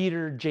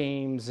 Peter,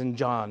 James, and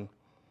John,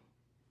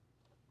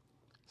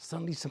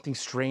 suddenly something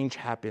strange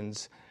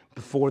happens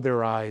before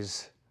their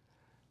eyes.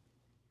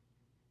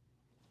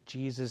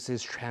 Jesus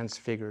is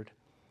transfigured.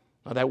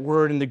 Now, that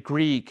word in the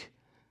Greek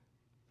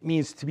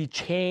means to be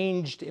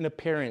changed in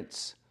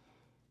appearance.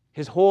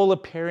 His whole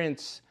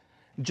appearance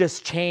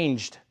just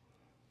changed.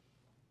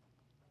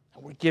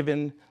 And we're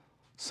given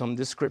some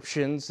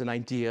descriptions, an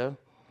idea.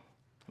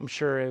 I'm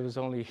sure it was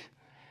only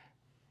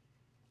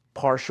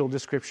partial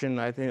description.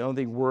 I don't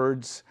think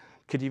words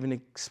could even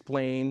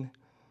explain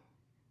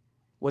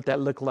what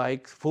that looked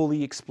like,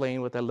 fully explain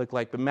what that looked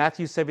like. But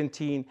Matthew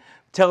 17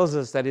 tells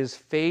us that his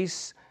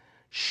face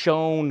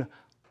shone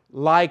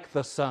like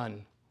the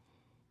sun.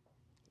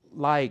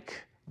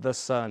 Like the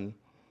sun.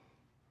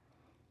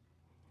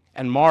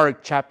 And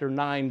Mark chapter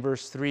 9,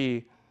 verse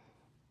 3,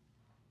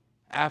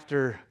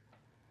 after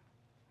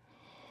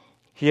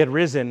he had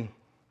risen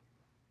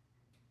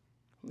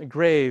from the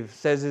grave,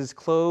 says his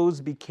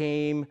clothes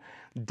became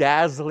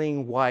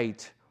dazzling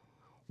white,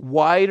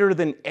 whiter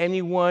than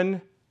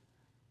anyone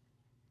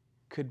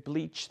could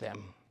bleach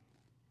them.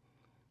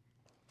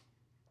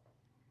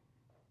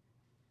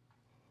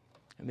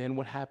 And then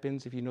what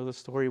happens, if you know the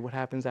story, what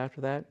happens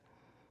after that?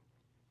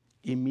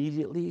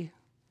 Immediately,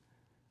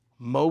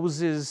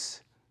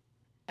 Moses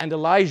and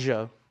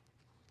Elijah,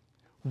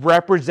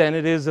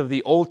 representatives of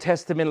the Old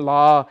Testament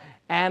law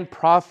and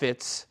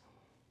prophets,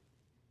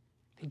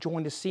 they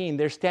join the scene.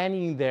 They're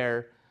standing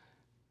there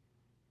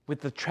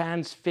with the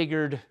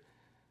transfigured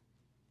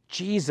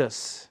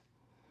Jesus.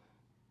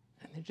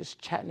 And they're just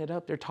chatting it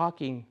up. They're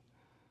talking.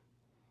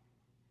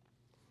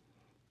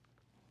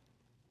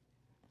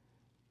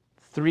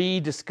 3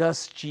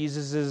 discuss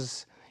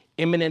Jesus'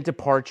 imminent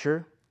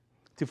departure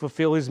to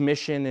fulfill his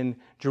mission in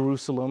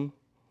Jerusalem,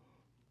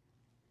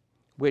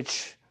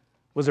 which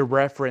was a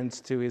reference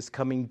to his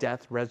coming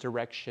death,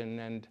 resurrection,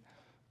 and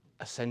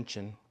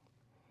ascension.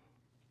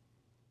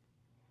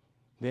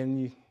 Then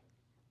you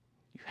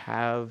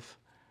have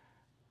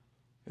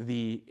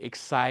the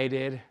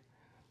excited,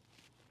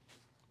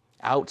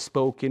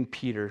 outspoken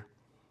Peter.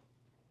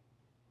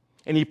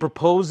 And he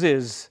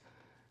proposes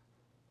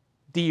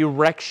the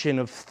erection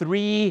of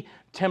 3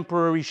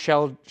 temporary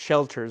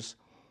shelters.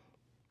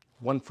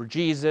 One for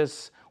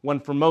Jesus, one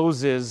for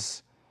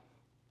Moses,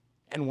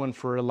 and one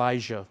for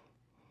Elijah.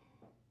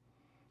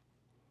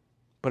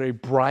 But a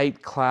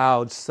bright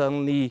cloud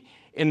suddenly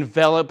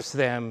envelops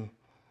them.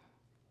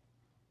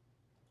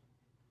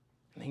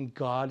 And then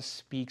God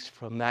speaks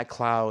from that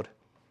cloud.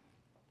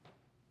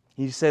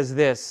 He says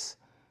this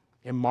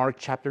in Mark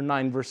chapter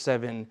 9, verse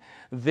 7.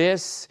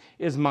 "This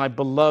is my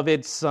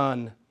beloved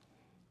Son.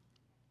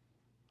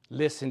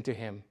 Listen to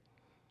him."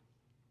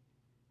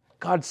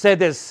 God said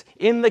this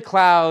in the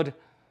cloud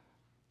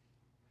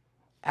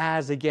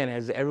as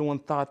everyone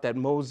thought that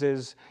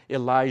Moses,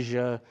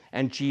 Elijah,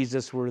 and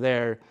Jesus were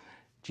there.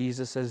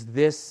 Jesus says,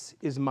 "This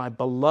is my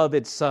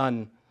beloved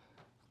Son.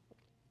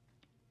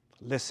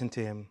 Listen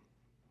to him."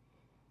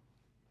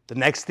 The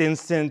next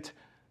instant,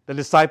 the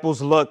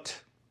disciples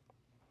looked,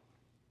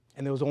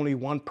 and there was only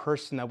one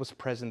person that was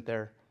present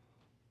there.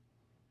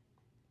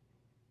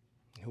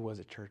 Who was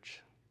it,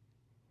 church?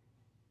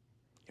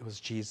 It was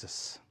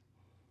Jesus.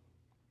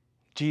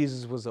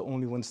 Jesus was the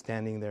only one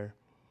standing there.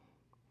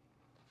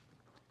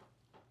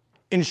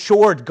 In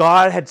short,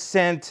 God had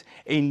sent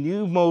a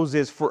new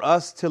Moses for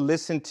us to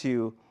listen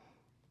to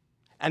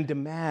and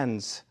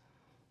demands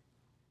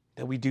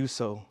that we do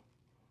so.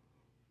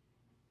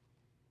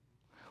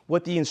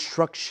 What the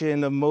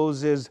instruction of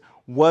Moses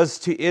was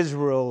to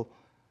Israel,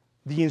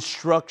 the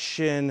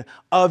instruction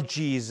of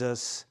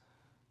Jesus,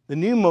 the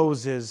new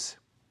Moses,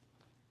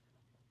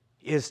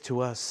 is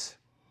to us.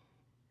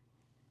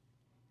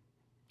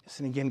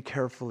 Listen again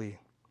carefully.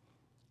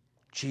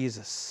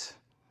 Jesus,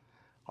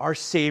 our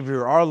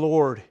Savior, our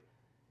Lord,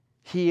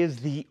 He is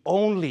the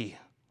only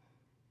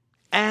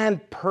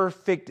and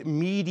perfect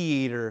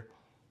mediator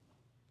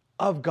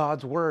of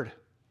God's Word.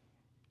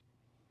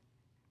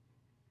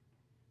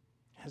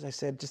 As I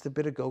said just a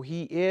bit ago,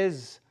 He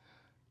is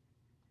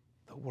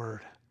the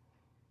Word.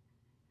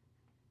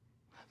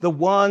 The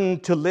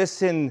one to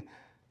listen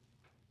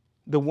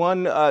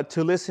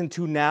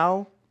to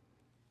now,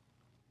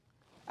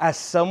 as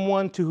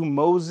someone to whom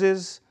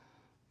Moses,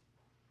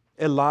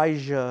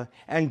 Elijah,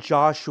 and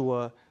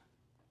Joshua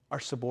are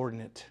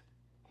subordinate.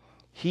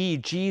 He,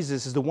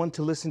 Jesus, is the one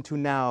to listen to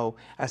now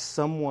as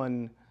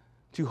someone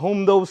to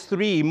whom those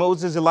 3,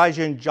 Moses,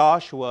 Elijah, and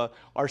Joshua,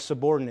 are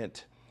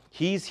subordinate.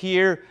 He's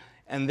here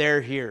and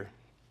they're here.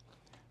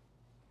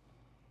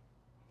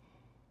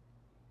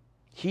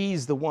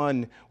 He's the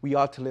one we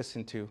ought to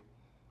listen to.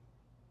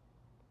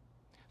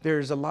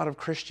 There's a lot of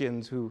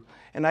Christians who,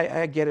 and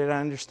I get it,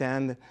 I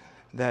understand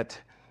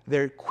that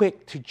they're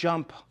quick to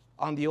jump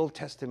on the Old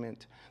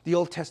Testament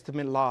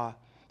law,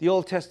 the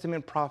Old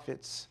Testament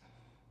prophets.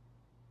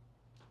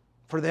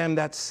 For them,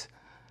 that's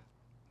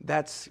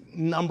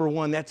number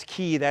one, that's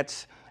key,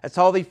 that's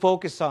all they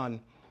focus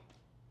on.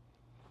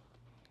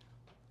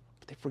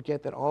 But they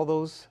forget that all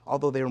those,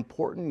 although they're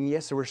important, and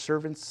yes, they were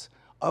servants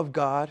of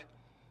God,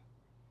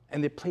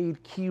 and they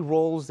played key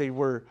roles, they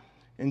were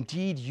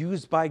indeed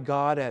used by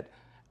God at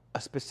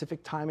a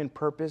specific time and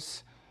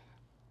purpose,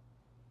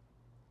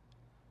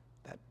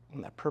 that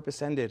when that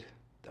purpose ended,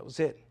 that was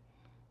it.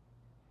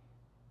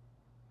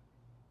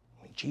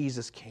 When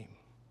Jesus came,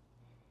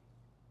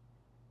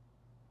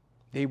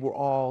 they were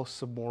all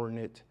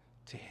subordinate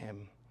to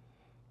him.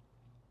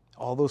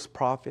 All those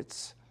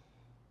prophets,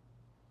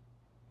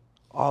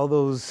 all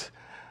those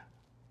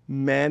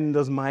men,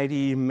 those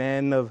mighty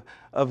men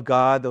of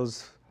God,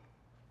 those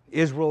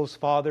Israel's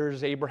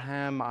fathers,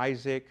 Abraham,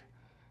 Isaac,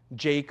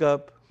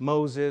 Jacob,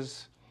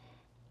 Moses,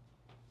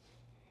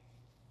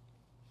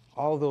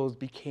 all those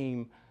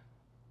became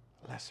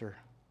lesser.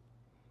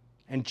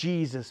 And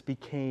Jesus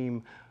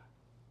became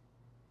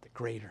the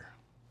greater.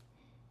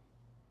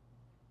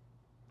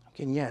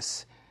 Again,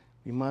 yes,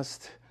 we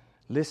must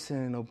listen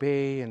and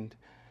obey and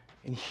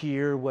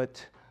hear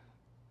what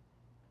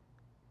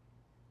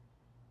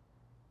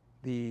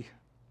the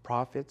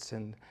prophets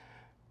and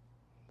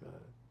the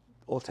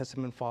Old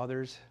Testament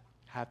fathers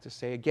have to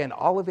say. Again,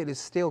 all of it is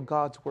still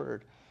God's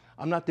word.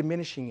 I'm not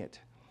diminishing it.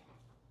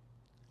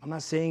 I'm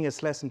not saying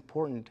it's less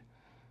important.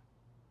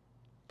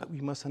 But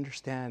we must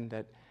understand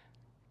that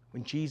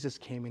when Jesus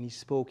came and he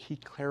spoke, he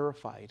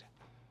clarified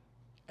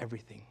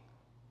everything.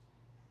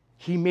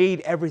 He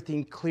made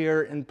everything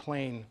clear and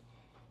plain.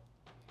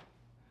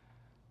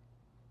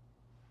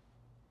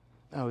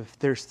 Now, if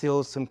there's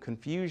still some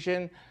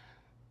confusion,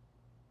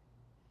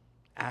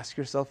 ask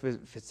yourself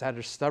if it's out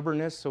of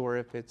stubbornness or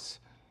if it's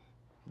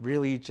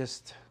really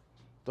just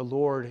the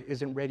Lord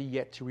isn't ready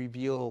yet to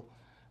reveal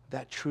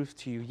that truth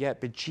to you yet.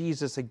 But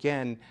Jesus,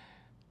 again,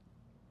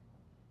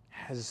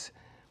 has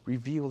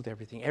revealed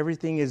everything.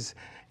 Everything is,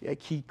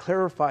 he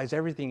clarifies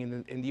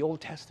everything in the Old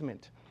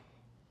Testament.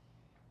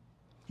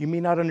 You may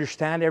not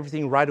understand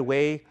everything right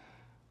away.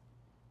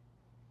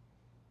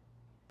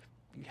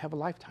 You have a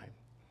lifetime.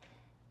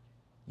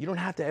 You don't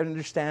have to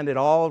understand it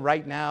all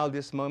right now,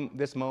 this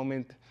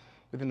moment,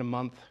 within a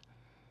month.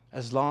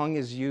 As long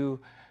as you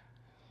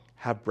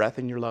have breath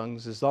in your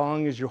lungs, as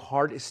long as your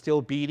heart is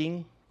still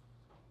beating,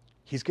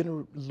 God is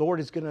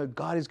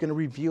going to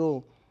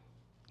reveal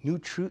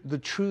the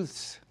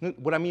truths.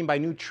 What I mean by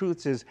new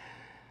truths is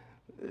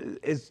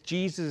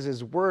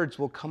Jesus' words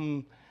will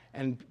come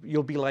and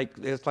you'll be like,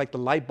 it's like the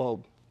light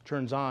bulb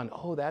turns on.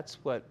 Oh,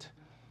 that's what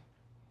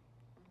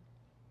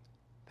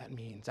that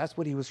means. That's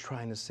what he was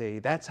trying to say.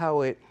 That's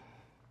how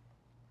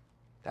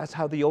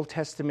the Old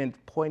Testament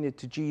pointed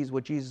to Jesus,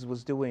 what Jesus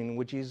was doing,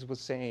 what Jesus was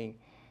saying.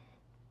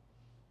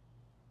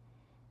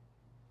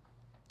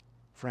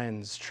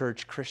 Friends,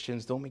 church,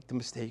 Christians, don't make the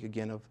mistake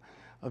again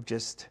of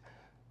just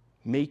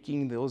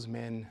making those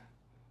men,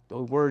 the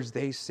words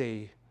they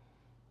say,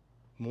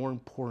 more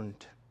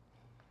important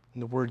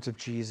than the words of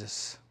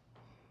Jesus.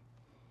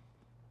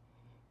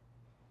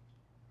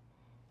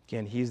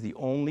 Again, he is the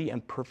only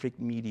and perfect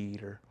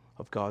mediator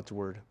of God's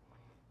word.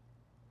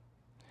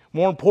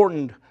 More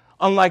important,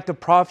 unlike the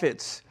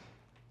prophets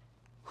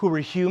who were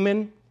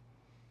human,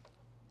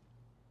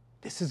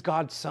 this is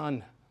God's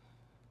Son.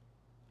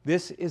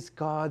 This is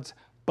God's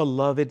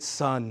beloved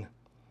Son.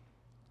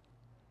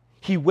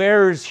 He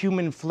wears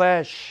human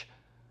flesh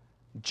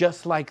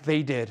just like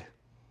they did,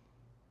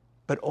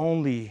 but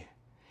only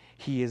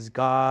he is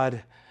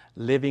God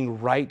living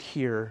right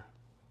here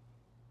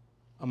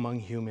among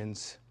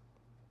humans.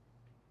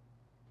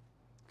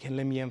 Again,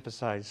 let me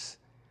emphasize,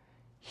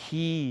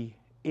 he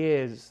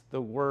is the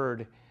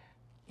Word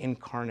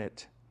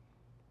incarnate.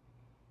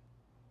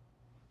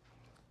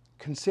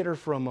 Consider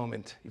for a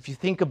moment, if you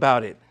think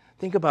about it,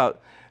 think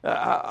about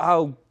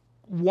how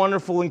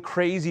wonderful and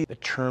crazy the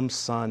term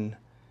son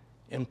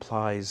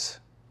implies.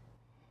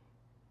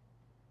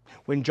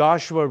 When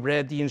Joshua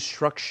read the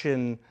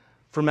instruction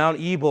from Mount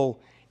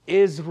Ebal,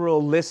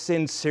 Israel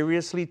listened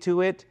seriously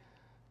to it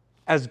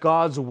as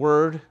God's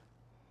word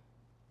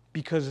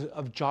because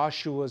of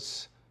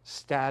Joshua's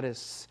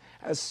status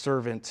as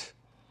servant.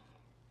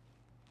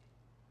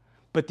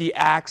 But the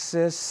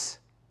access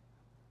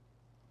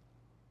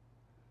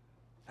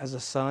as a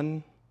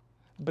son,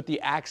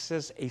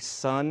 a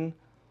son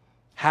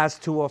has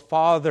to a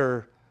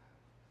father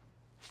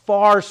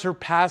far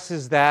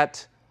surpasses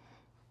that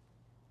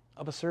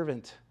of a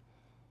servant.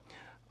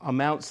 On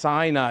Mount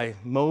Sinai,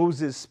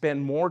 Moses spent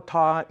more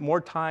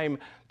time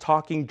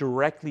talking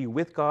directly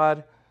with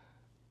God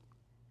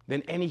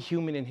than any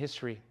human in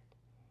history.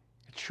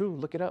 It's true,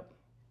 look it up.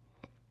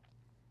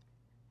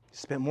 He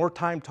spent more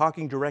time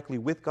talking directly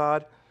with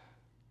God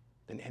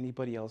than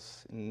anybody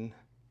else in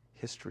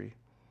history.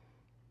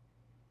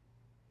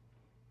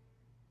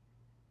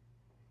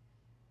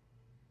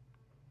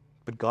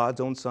 But God's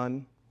own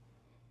Son,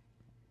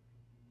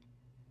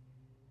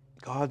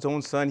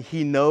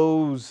 he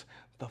knows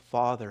the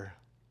Father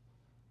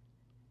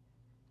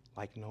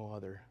like no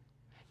other.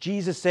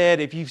 Jesus said,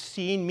 if you've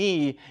seen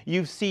me,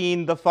 you've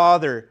seen the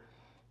Father.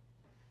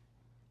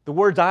 The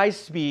words I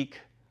speak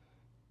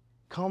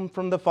come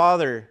from the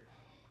Father.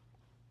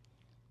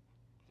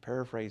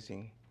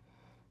 Paraphrasing.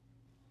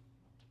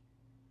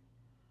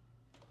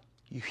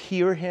 You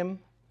hear him,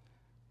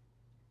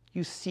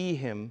 you see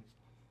him,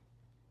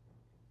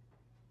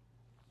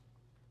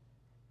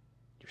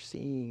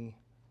 seeing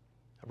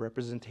a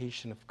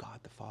representation of God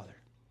the Father.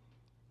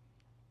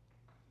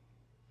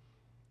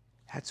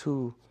 That's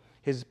who,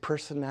 his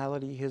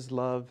personality, his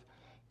love,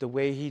 the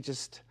way he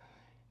just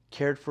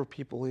cared for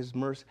people, his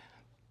mercy,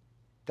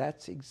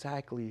 that's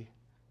exactly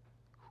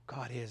who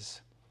God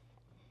is.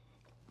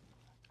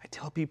 I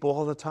tell people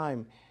all the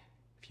time,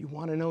 if you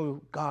want to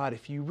know God,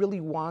 if you really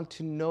want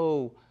to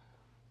know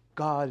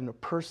God in a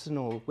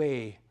personal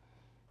way,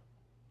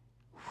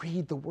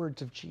 read the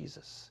words of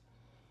Jesus.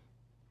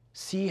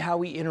 See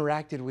how he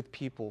interacted with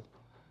people.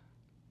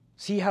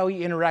 See how he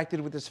interacted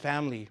with his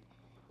family.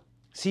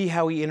 See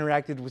how he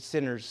interacted with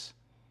sinners.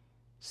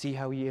 See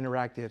how he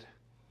interacted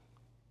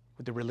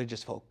with the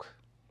religious folk.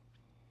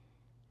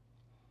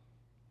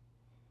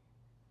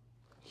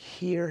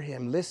 Hear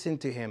him, listen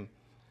to him.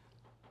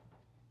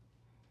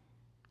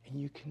 And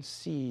you can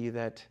see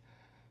that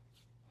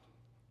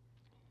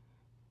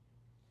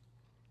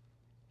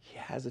he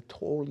has a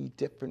totally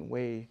different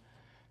way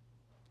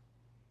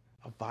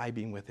of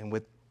vibing with him,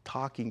 with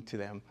talking to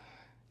them,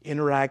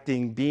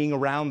 interacting, being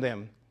around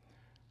them.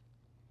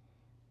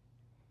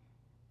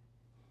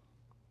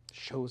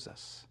 Shows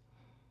us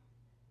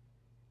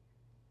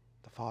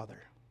the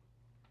Father.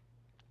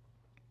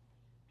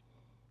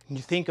 And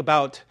you think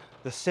about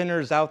the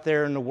sinners out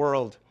there in the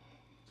world,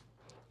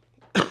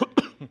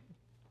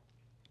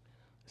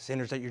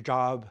 sinners at your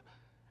job,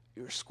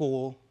 your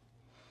school,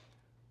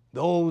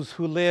 those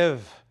who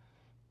live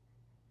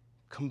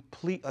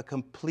a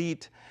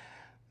complete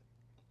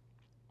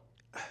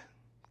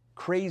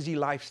crazy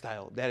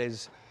lifestyle that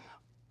is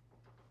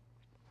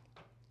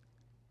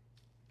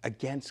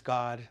against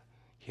God,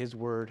 his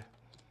word,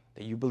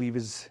 that you believe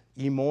is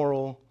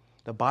immoral.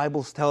 The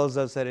Bible tells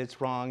us that it's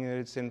wrong and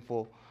it's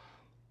sinful.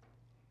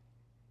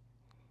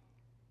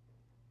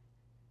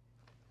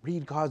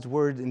 Read God's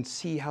word and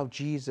see how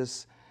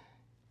Jesus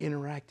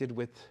interacted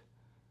with the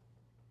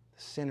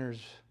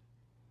sinners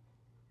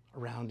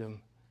around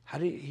him. How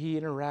did he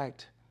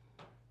interact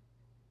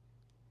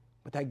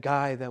with that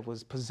guy that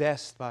was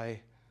possessed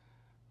by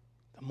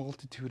the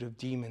multitude of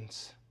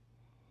demons?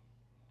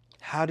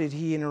 How did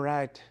he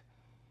interact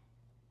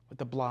with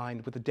the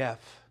blind, with the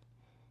deaf,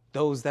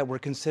 those that were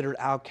considered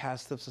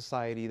outcasts of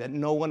society, that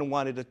no one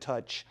wanted to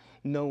touch,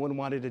 no one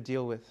wanted to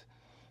deal with?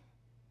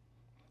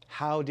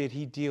 How did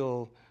he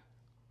deal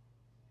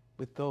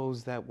with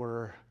those that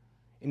were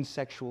in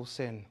sexual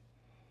sin?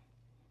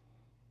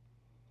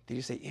 Did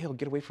he say, "Ew,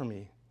 get away from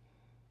me.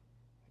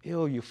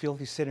 Ew, you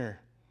filthy sinner"?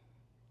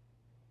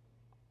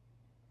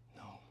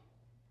 No.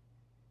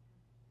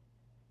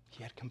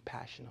 He had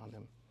compassion on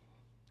them.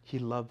 He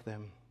loved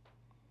them.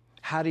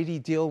 How did he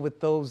deal with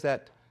those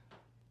that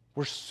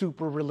were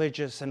super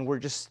religious and were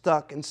just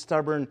stuck and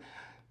stubborn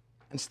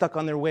and stuck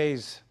on their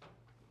ways?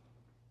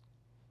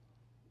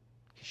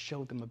 He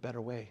showed them a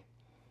better way.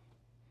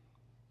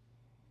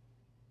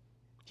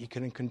 He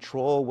couldn't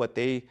control what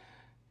they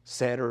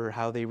said or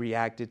how they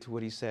reacted to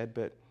what he said,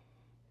 but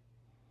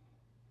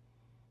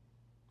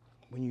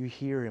when you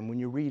hear him, when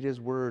you read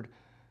his word,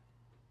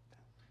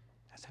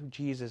 that's how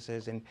Jesus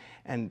is.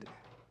 And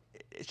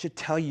it should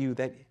tell you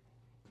that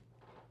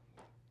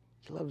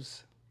he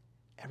loves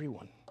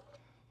everyone.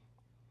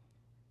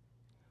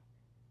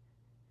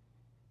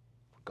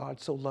 God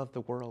so loved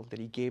the world that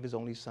he gave his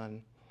only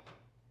Son,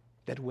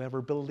 that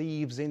whoever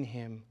believes in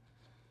him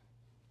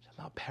shall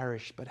not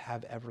perish but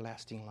have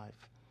everlasting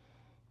life.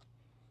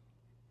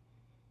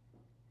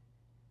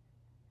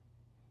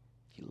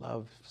 He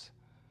loves.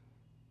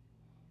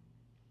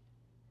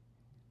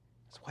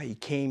 That's why he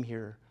came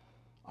here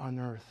on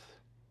earth.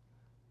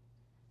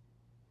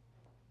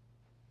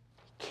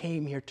 He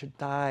came here to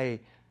die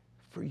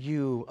for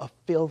you, a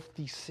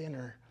filthy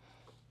sinner.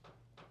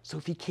 So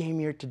if he came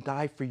here to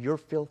die for your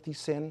filthy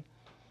sin,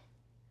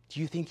 do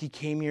you think he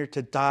came here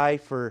to die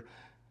for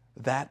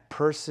that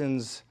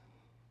person's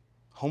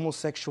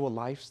homosexual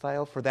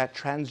lifestyle, for that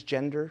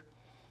transgender,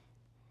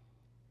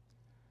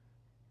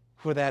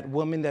 for that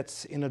woman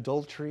that's in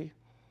adultery,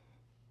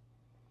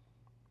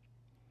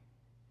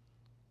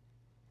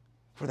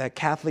 for that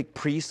Catholic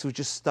priest who's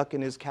just stuck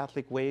in his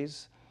Catholic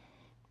ways,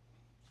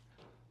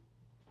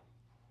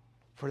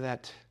 for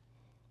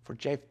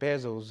Jeff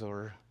Bezos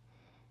or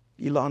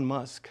Elon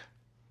Musk,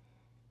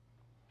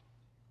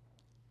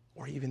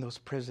 or even those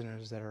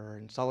prisoners that are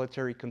in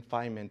solitary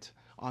confinement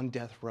on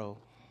death row?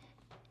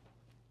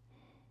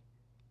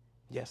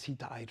 Yes, he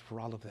died for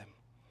all of them.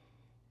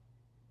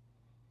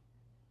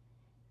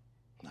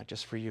 Not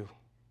just for you.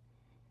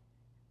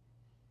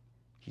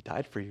 He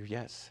died for you,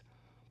 yes,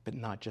 but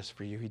not just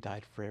for you. He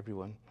died for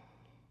everyone.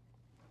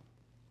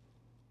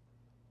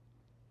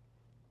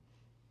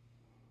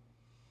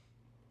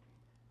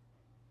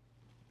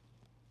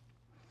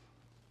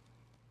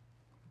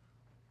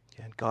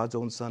 And God's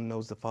own Son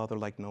knows the Father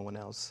like no one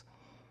else.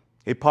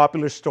 A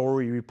popular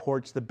story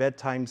reports the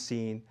bedtime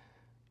scene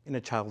in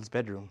a child's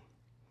bedroom.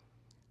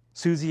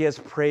 Susie has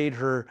prayed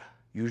her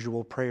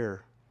usual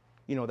prayer.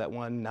 You know that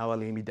one, "Now I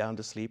lay me down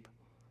to sleep."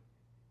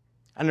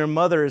 And her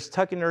mother is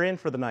tucking her in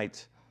for the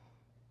night.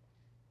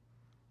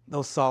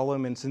 Though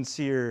solemn and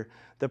sincere,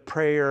 the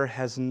prayer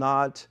has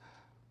not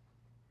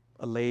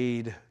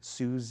allayed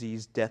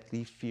Susie's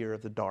deathly fear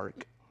of the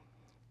dark.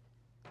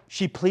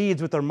 She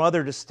pleads with her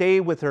mother to stay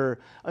with her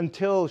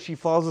until she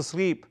falls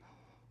asleep.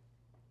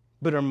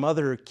 But her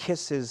mother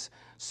kisses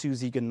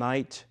Susie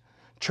goodnight,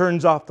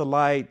 turns off the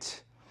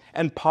light,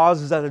 and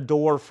pauses at the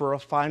door for a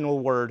final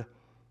word.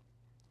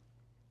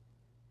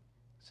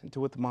 Listen to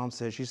what the mom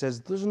says. She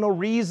says, "There's no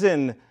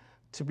reason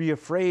to be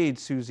afraid,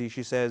 Susie."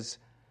 She says,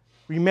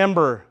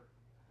 "Remember,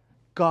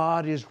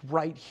 God is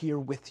right here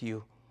with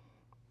you."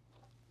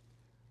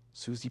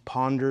 Susie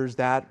ponders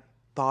that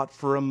thought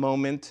for a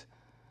moment.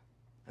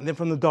 And then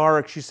from the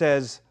dark, she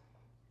says,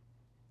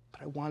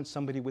 "But I want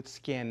somebody with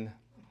skin."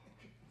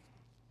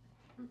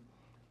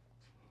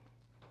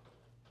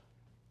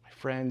 My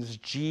friends,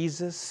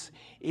 Jesus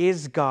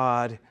is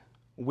God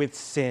with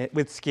skin.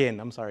 With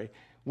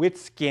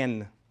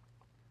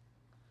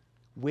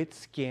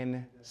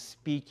skin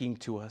speaking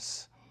to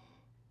us.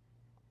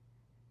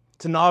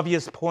 It's an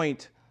obvious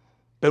point,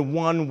 but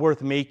one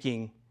worth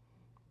making.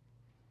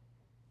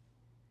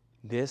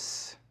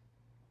 This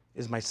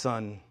is my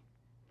son,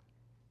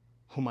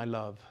 whom I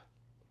love.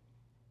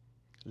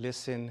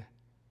 Listen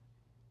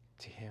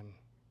to him.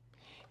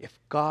 If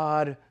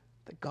God,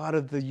 the God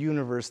of the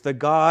universe,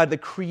 the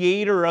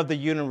creator of the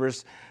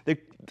universe, the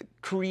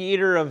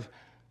creator of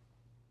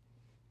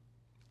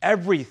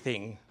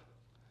everything,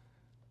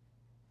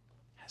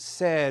 has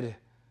said,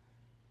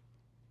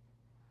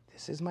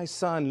 "This is my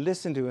son,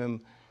 listen to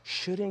him,"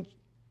 shouldn't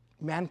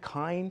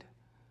mankind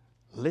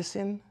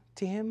listen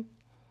to him?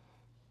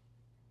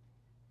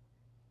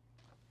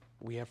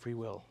 We have free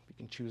will. We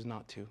can choose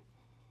not to.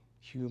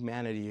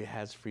 Humanity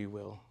has free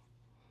will.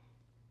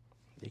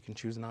 They can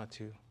choose not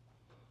to.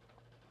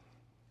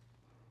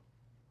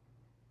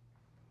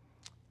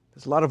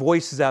 There's a lot of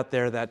voices out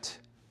there that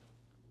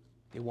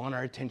they want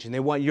our attention. They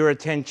want your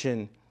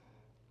attention.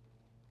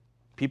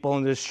 People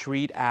on the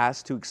street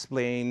ask to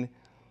explain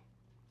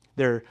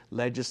their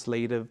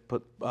legislative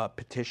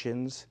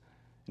petitions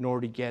in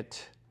order to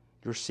get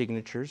your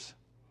signatures.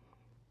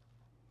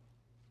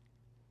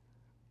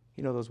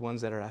 You know, those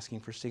ones that are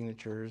asking for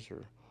signatures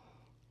or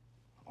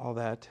all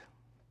that,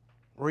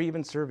 or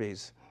even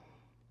surveys.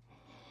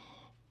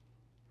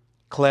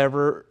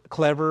 Clever,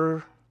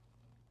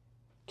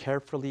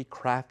 carefully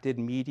crafted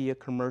media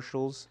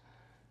commercials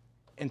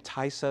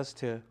entice us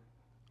to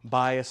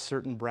buy a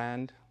certain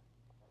brand.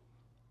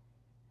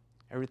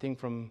 Everything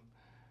from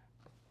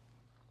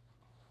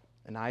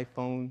an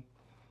iPhone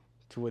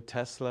to a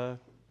Tesla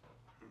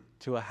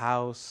to a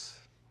house.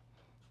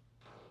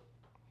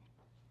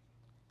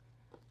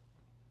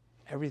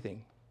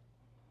 Everything.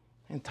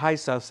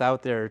 Entice us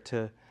out there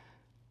to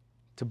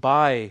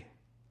buy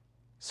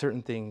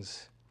certain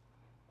things.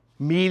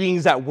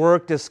 Meetings at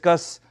work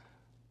discuss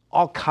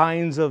all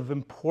kinds of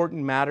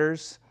important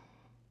matters,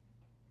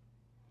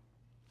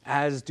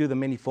 as do the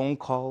many phone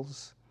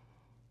calls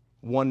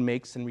one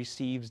makes and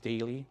receives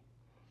daily.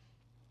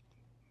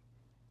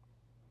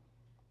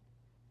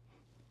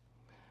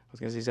 I was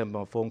going to say something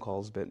about phone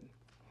calls, but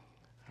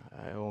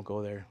I won't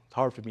go there. It's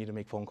hard for me to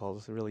make phone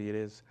calls. Really, it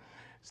is.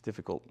 It's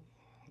difficult.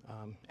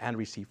 And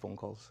receive phone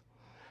calls.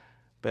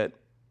 But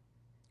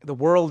the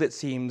world, it just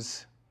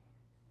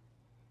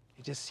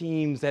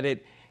seems that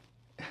it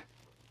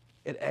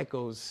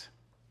echoes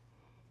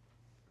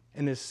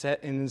in an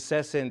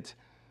incessant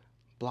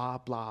blah,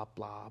 blah,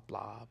 blah,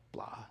 blah,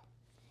 blah.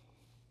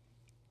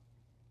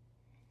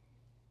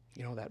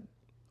 You know, that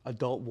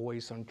adult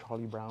voice on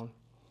Charlie Brown?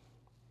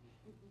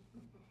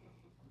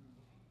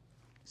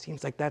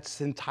 Seems like that's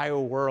the entire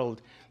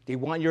world. They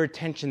want your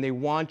attention. They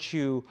want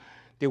you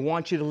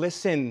to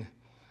listen.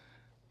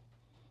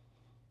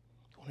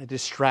 They want to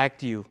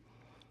distract you.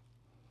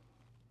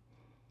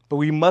 But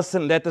we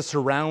mustn't let the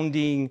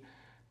surrounding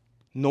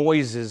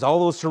noises, all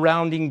those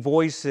surrounding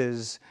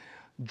voices,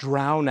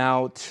 drown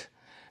out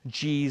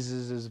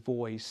Jesus'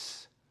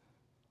 voice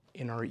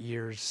in our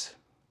ears.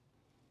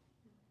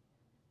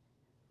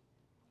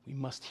 We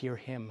must hear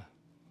him.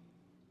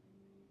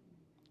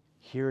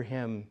 Hear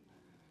him.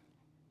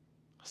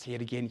 I'll say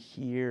it again.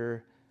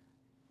 Hear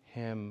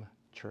him,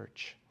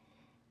 church.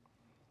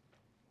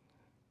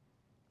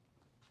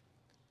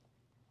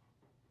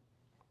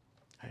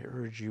 I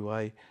urge you,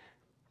 I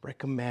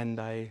recommend,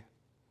 as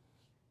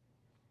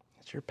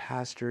your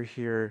pastor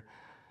here,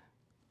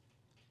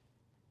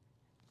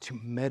 to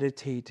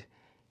meditate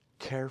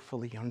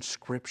carefully on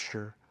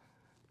Scripture,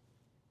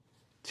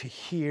 to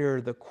hear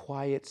the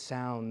quiet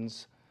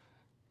sounds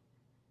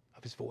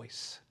of his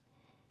voice.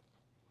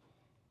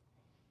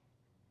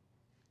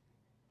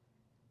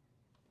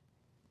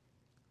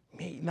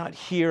 May not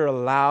hear a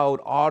loud,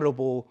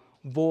 audible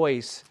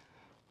voice,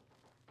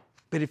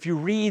 but if you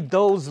read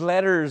those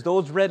letters,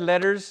 those red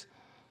letters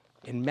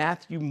in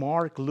Matthew,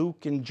 Mark,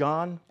 Luke, and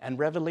John, and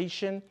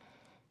Revelation,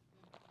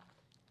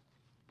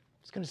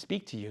 he's going to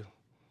speak to you.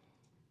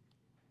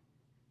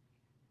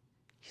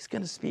 He's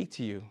going to speak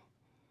to you.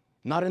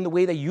 Not in the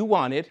way that you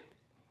want it,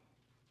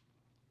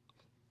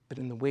 but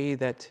in the way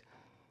that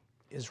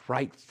is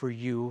right for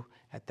you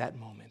at that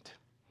moment.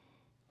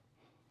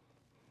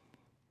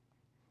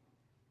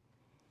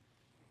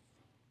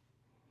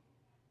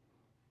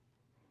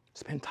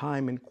 Spend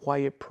time in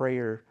quiet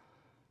prayer,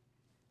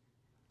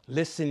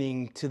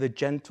 listening to the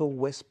gentle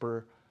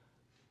whisper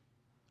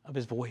of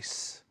his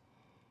voice.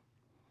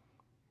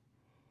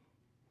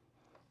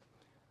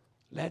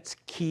 Let's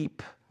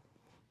keep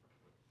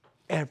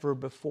ever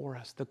before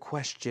us the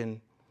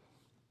question,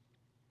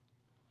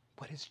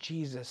 what is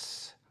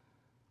Jesus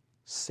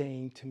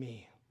saying to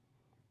me?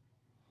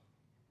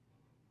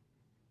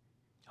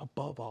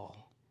 Above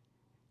all,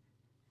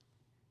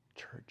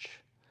 church,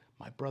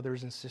 my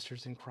brothers and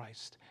sisters in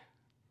Christ,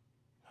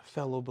 a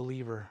fellow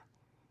believer,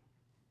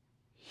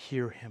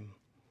 hear him.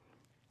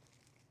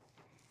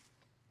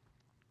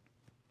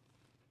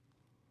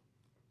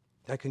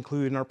 That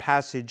concluded in our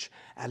passage,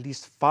 at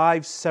least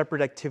 5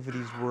 separate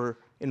activities were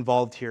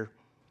involved here.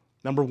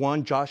 Number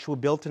 1, Joshua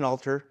built an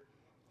altar.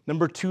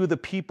 Number 2, the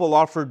people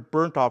offered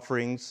burnt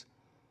offerings.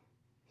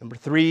 Number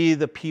 3,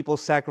 the people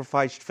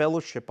sacrificed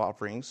fellowship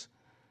offerings.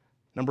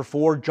 Number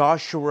 4,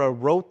 Joshua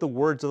wrote the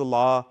words of the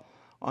law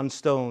on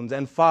stones.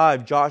 And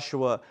 5,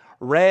 Joshua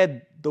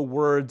read the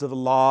words of the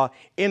law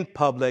in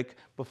public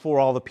before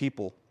all the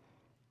people.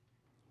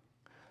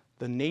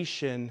 The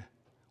nation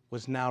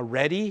was now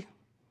ready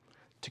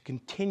to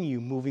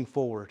continue moving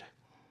forward.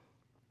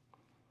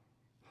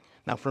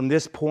 Now, from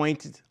this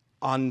point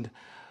on,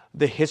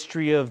 the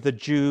history of the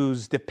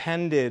Jews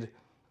depended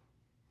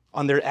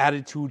on their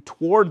attitude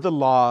toward the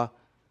law,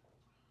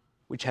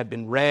 which had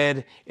been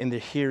read in the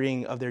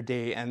hearing of their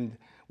day and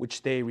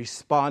which they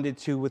responded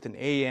to with an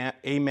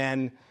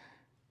amen.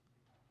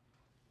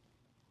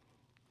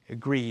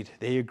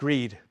 They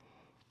agreed.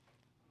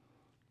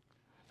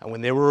 And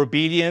when they were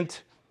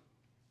obedient,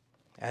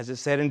 as it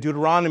said in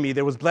Deuteronomy,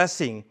 there was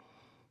blessing.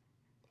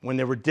 When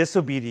they were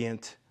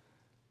disobedient,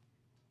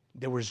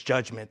 there was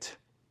judgment.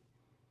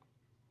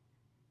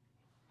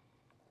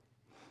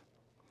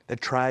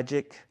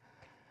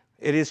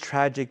 It is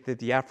tragic that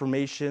the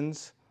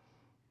affirmations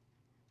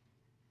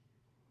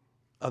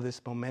of this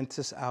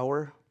momentous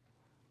hour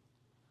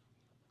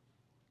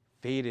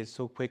faded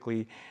so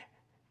quickly.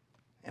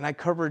 And I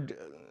covered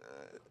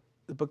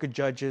the book of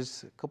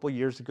Judges a couple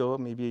years ago,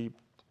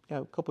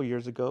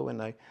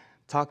 and I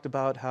talked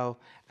about how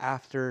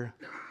after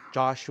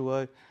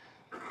Joshua,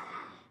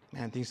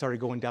 things started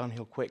going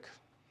downhill quick.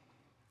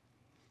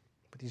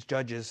 But these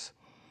judges,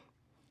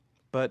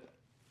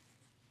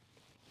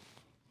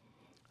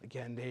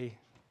 again, they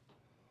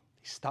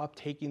stopped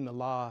taking the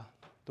law,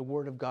 the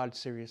Word of God,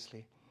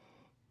 seriously.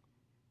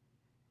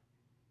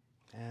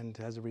 And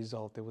as a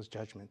result, there was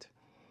judgment.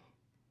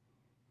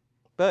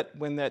 But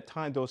when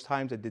those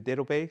times that they did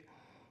obey,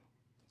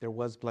 there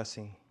was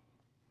blessing.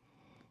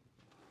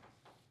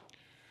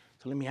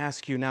 So let me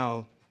ask you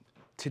now,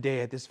 today,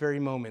 at this very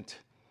moment,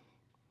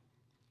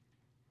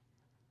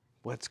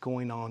 what's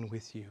going on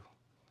with you?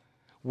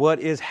 What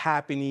is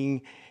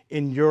happening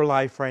in your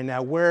life right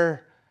now?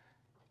 Where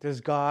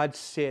does God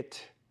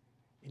sit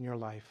in your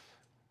life?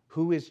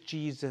 Who is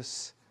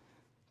Jesus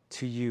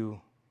to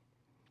you?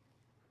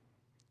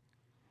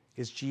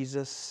 Is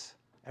Jesus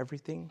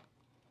everything,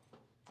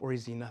 or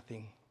is he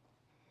nothing?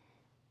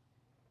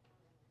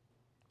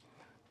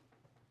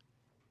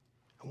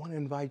 I want to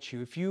invite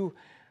you, if you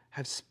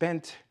have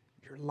spent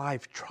your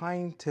life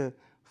trying to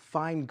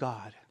find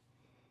God,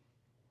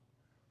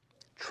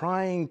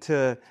 trying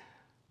to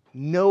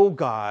know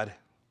God,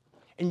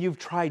 and you've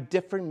tried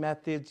different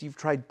methods, you've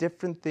tried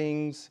different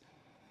things,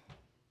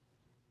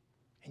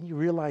 and you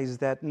realize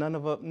that none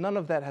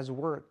of that has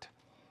worked.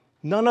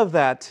 None of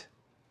that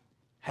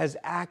has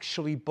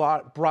actually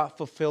brought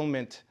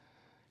fulfillment,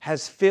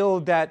 has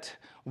filled that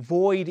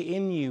void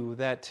in you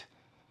that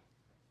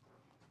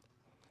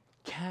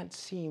can't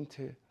seem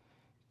to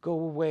go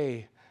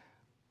away.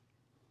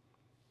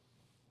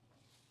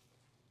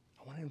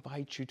 I want to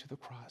invite you to the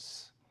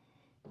cross.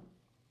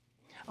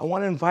 I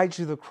want to invite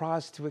you to the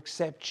cross to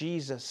accept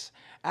Jesus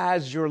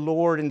as your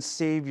Lord and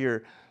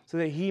Savior so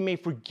that he may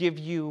forgive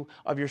you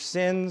of your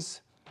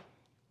sins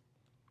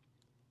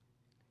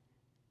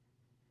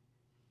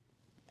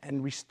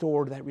and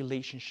restore that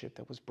relationship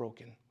that was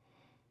broken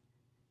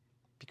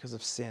because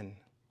of sin.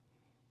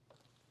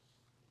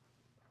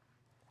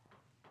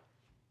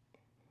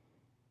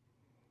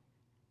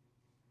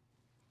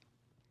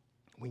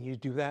 When you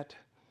do that,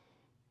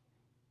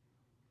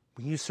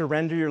 when you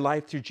surrender your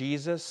life to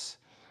Jesus,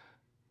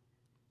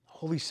 the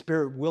Holy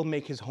Spirit will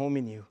make his home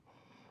in you.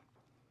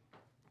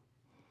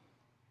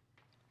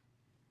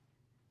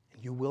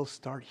 And you will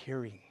start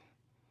hearing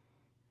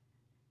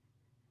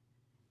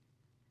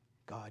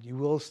God. You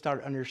will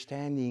start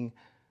understanding,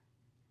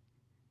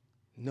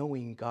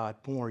 knowing God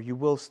more. You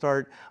will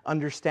start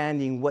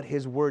understanding what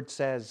his word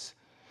says.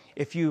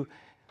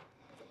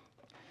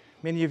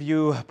 Many of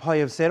you probably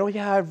have said, oh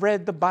yeah, I've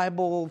read the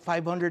Bible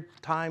 500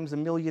 times,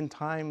 1,000,000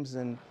 times,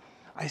 and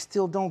I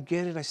still don't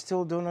get it. I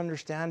still don't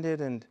understand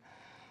it.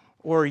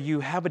 Or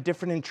you have a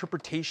different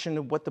interpretation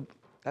of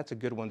that's a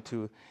good one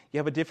too. You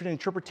have a different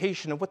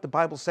interpretation of what the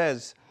Bible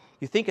says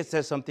You think it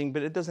says something,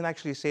 but it doesn't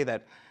actually say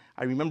that.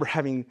 I remember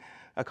having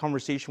a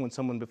conversation with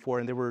someone before,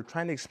 and they were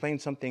trying to explain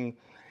something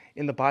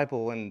in the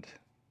Bible, and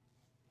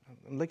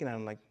I'm looking at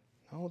them like,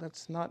 no,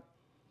 that's not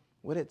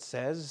what it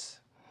says.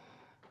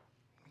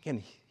 Again,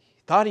 he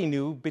thought he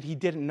knew, but he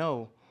didn't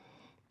know.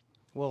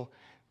 Well,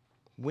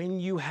 when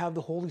you have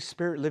the Holy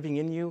Spirit living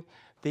in you,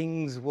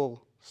 things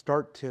will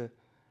start to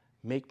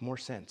make more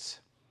sense.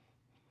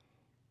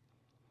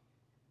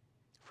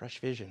 Fresh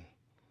vision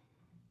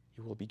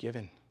you will be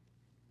given.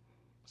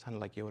 Sounded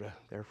like Yoda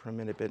there for a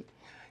minute, but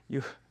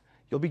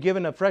you'll be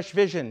given a fresh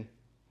vision.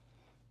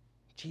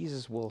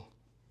 Jesus will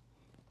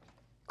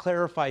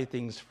clarify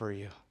things for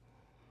you.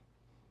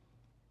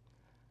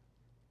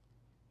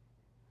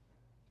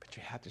 But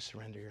you have to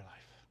surrender your life.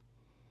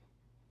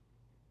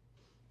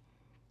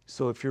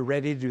 So if you're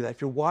ready to do that,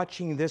 if you're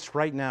watching this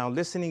right now,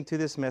 listening to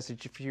this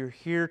message, if you're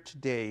here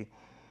today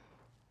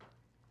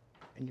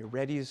and you're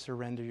ready to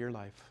surrender your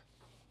life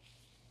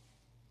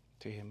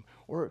to Him,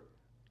 or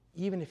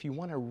even if you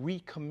want to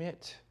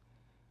recommit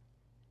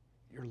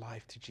your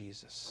life to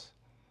Jesus,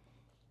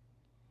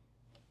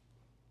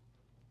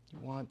 you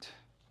want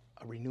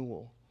a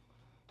renewal,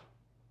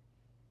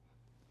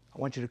 I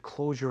want you to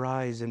close your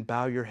eyes and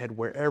bow your head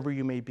wherever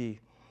you may be.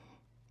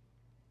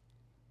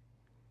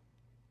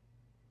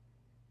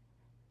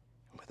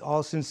 With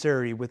all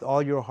sincerity, with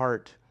all your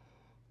heart,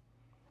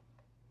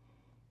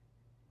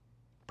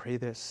 pray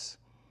this.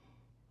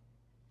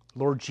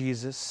 Lord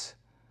Jesus,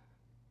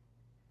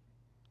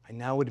 I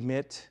now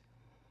admit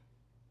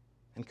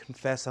and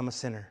confess I'm a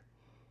sinner.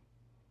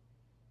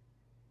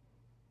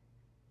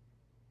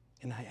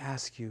 And I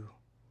ask you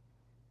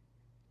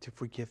to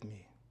forgive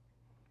me.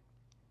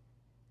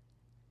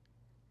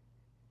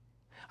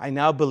 I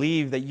now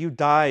believe that you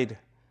died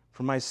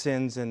for my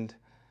sins and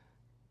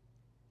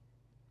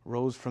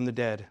rose from the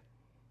dead.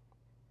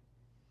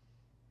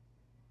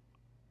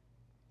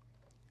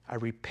 I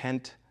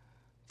repent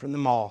from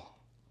them all.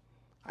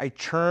 I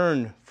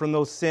turn from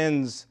those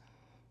sins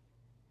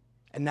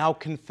and now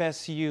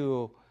confess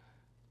you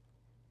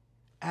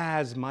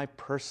as my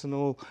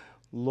personal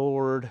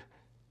Lord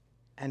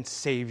and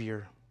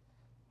Savior.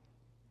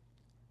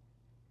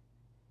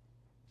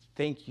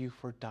 Thank you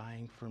for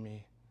dying for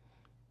me.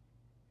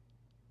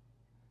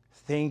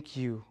 Thank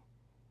you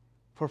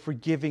for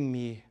forgiving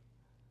me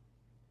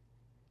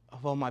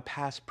of all my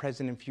past,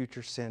 present, and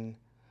future sin.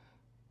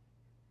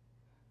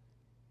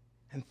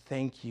 And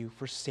thank you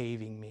for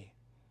saving me.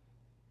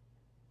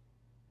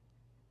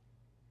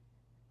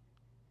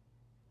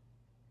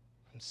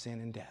 From sin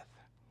and death.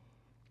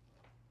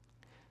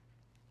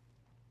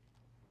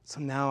 So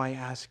now I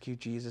ask you,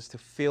 Jesus, to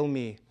fill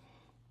me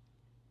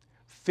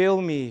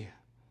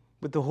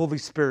with the Holy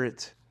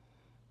Spirit,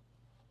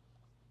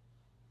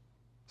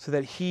 so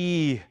that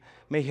He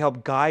may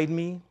help guide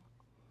me,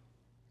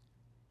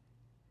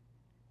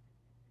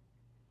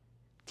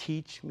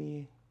 teach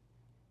me,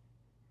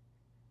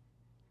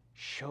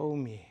 show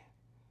me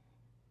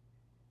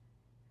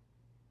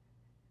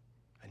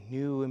a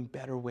new and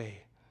better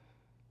way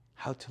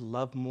how to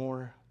love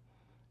more,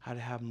 how to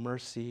have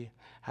mercy,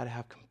 how to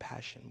have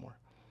compassion more.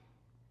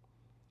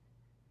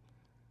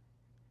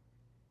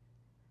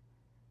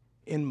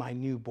 In my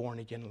new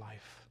born-again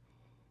life.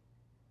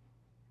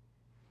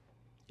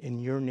 In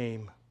your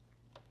name,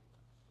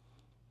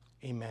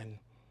 amen.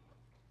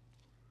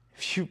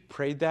 If you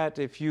prayed that,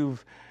 if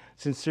you've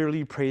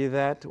sincerely prayed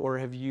that, or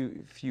if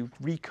you've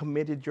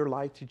recommitted your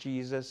life to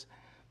Jesus,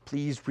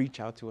 please reach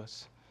out to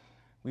us.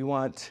 We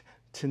want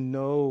to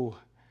know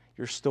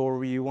your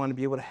story. We want to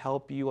be able to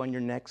help you on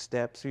your next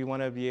steps. We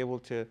want to be able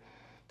to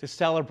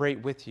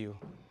celebrate with you.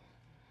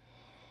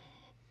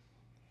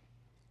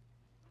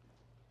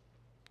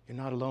 You're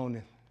not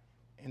alone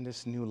in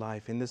this new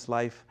life, in this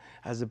life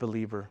as a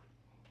believer.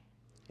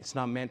 It's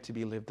not meant to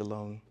be lived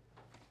alone.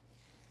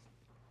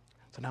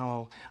 So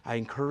now I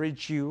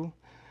encourage you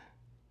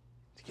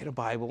to get a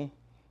Bible.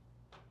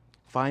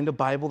 Find a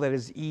Bible that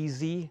is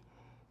easy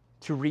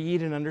to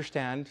read and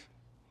understand.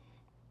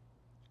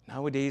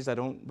 Nowadays, I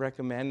don't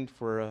recommend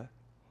for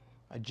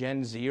a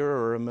Gen Zer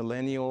or a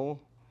millennial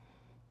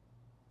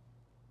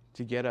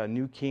to get a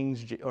New King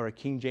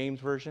James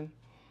version.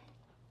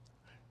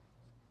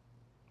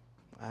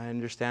 I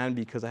understand,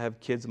 because I have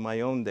kids of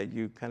my own, that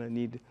you kind of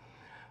need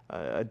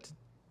a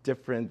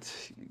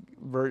different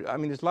version. I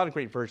mean, there's a lot of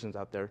great versions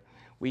out there.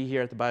 We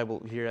here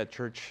at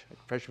Church,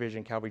 Fresh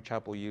Vision, Calvary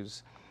Chapel,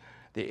 use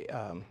the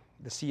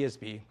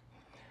CSB.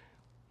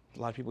 A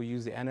lot of people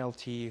use the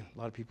NLT. A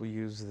lot of people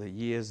use the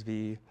ESV.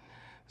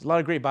 There's a lot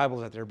of great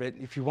Bibles out there. But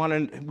if you want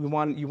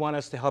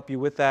us to help you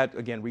with that,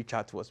 again, reach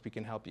out to us. We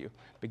can help you.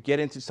 But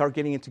start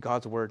getting into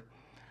God's Word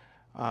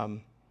as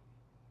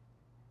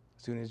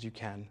soon as you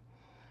can.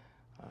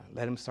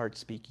 Let Him start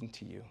speaking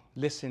to you.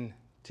 Listen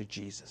to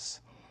Jesus.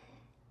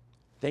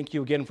 Thank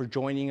you again for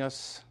joining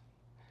us.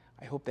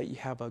 I hope that you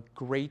have a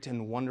great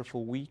and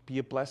wonderful week. Be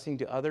a blessing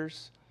to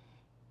others.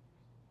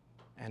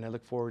 And I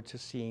look forward to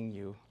seeing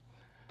you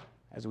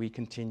as we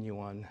continue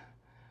on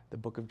the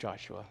book of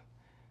Joshua.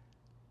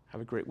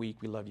 Have a great week.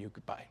 We love you.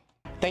 Goodbye.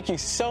 Thank you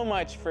so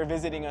much for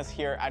visiting us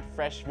here at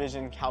Fresh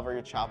Vision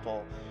Calvary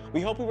Chapel.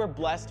 We hope we were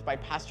blessed by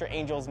Pastor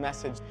Angel's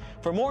message.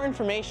 For more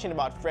information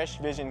about Fresh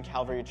Vision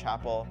Calvary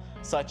Chapel,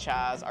 such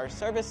as our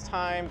service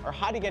time or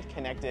how to get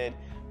connected,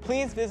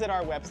 please visit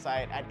our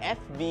website at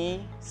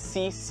fvccelp.com.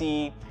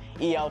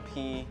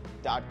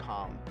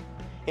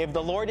 If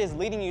the Lord is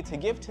leading you to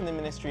give to the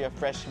ministry of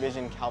Fresh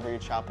Vision Calvary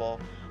Chapel,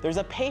 there's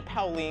a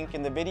PayPal link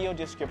in the video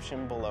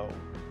description below.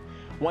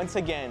 Once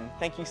again,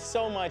 thank you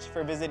so much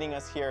for visiting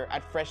us here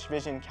at Fresh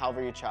Vision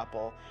Calvary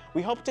Chapel.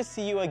 We hope to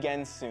see you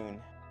again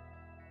soon.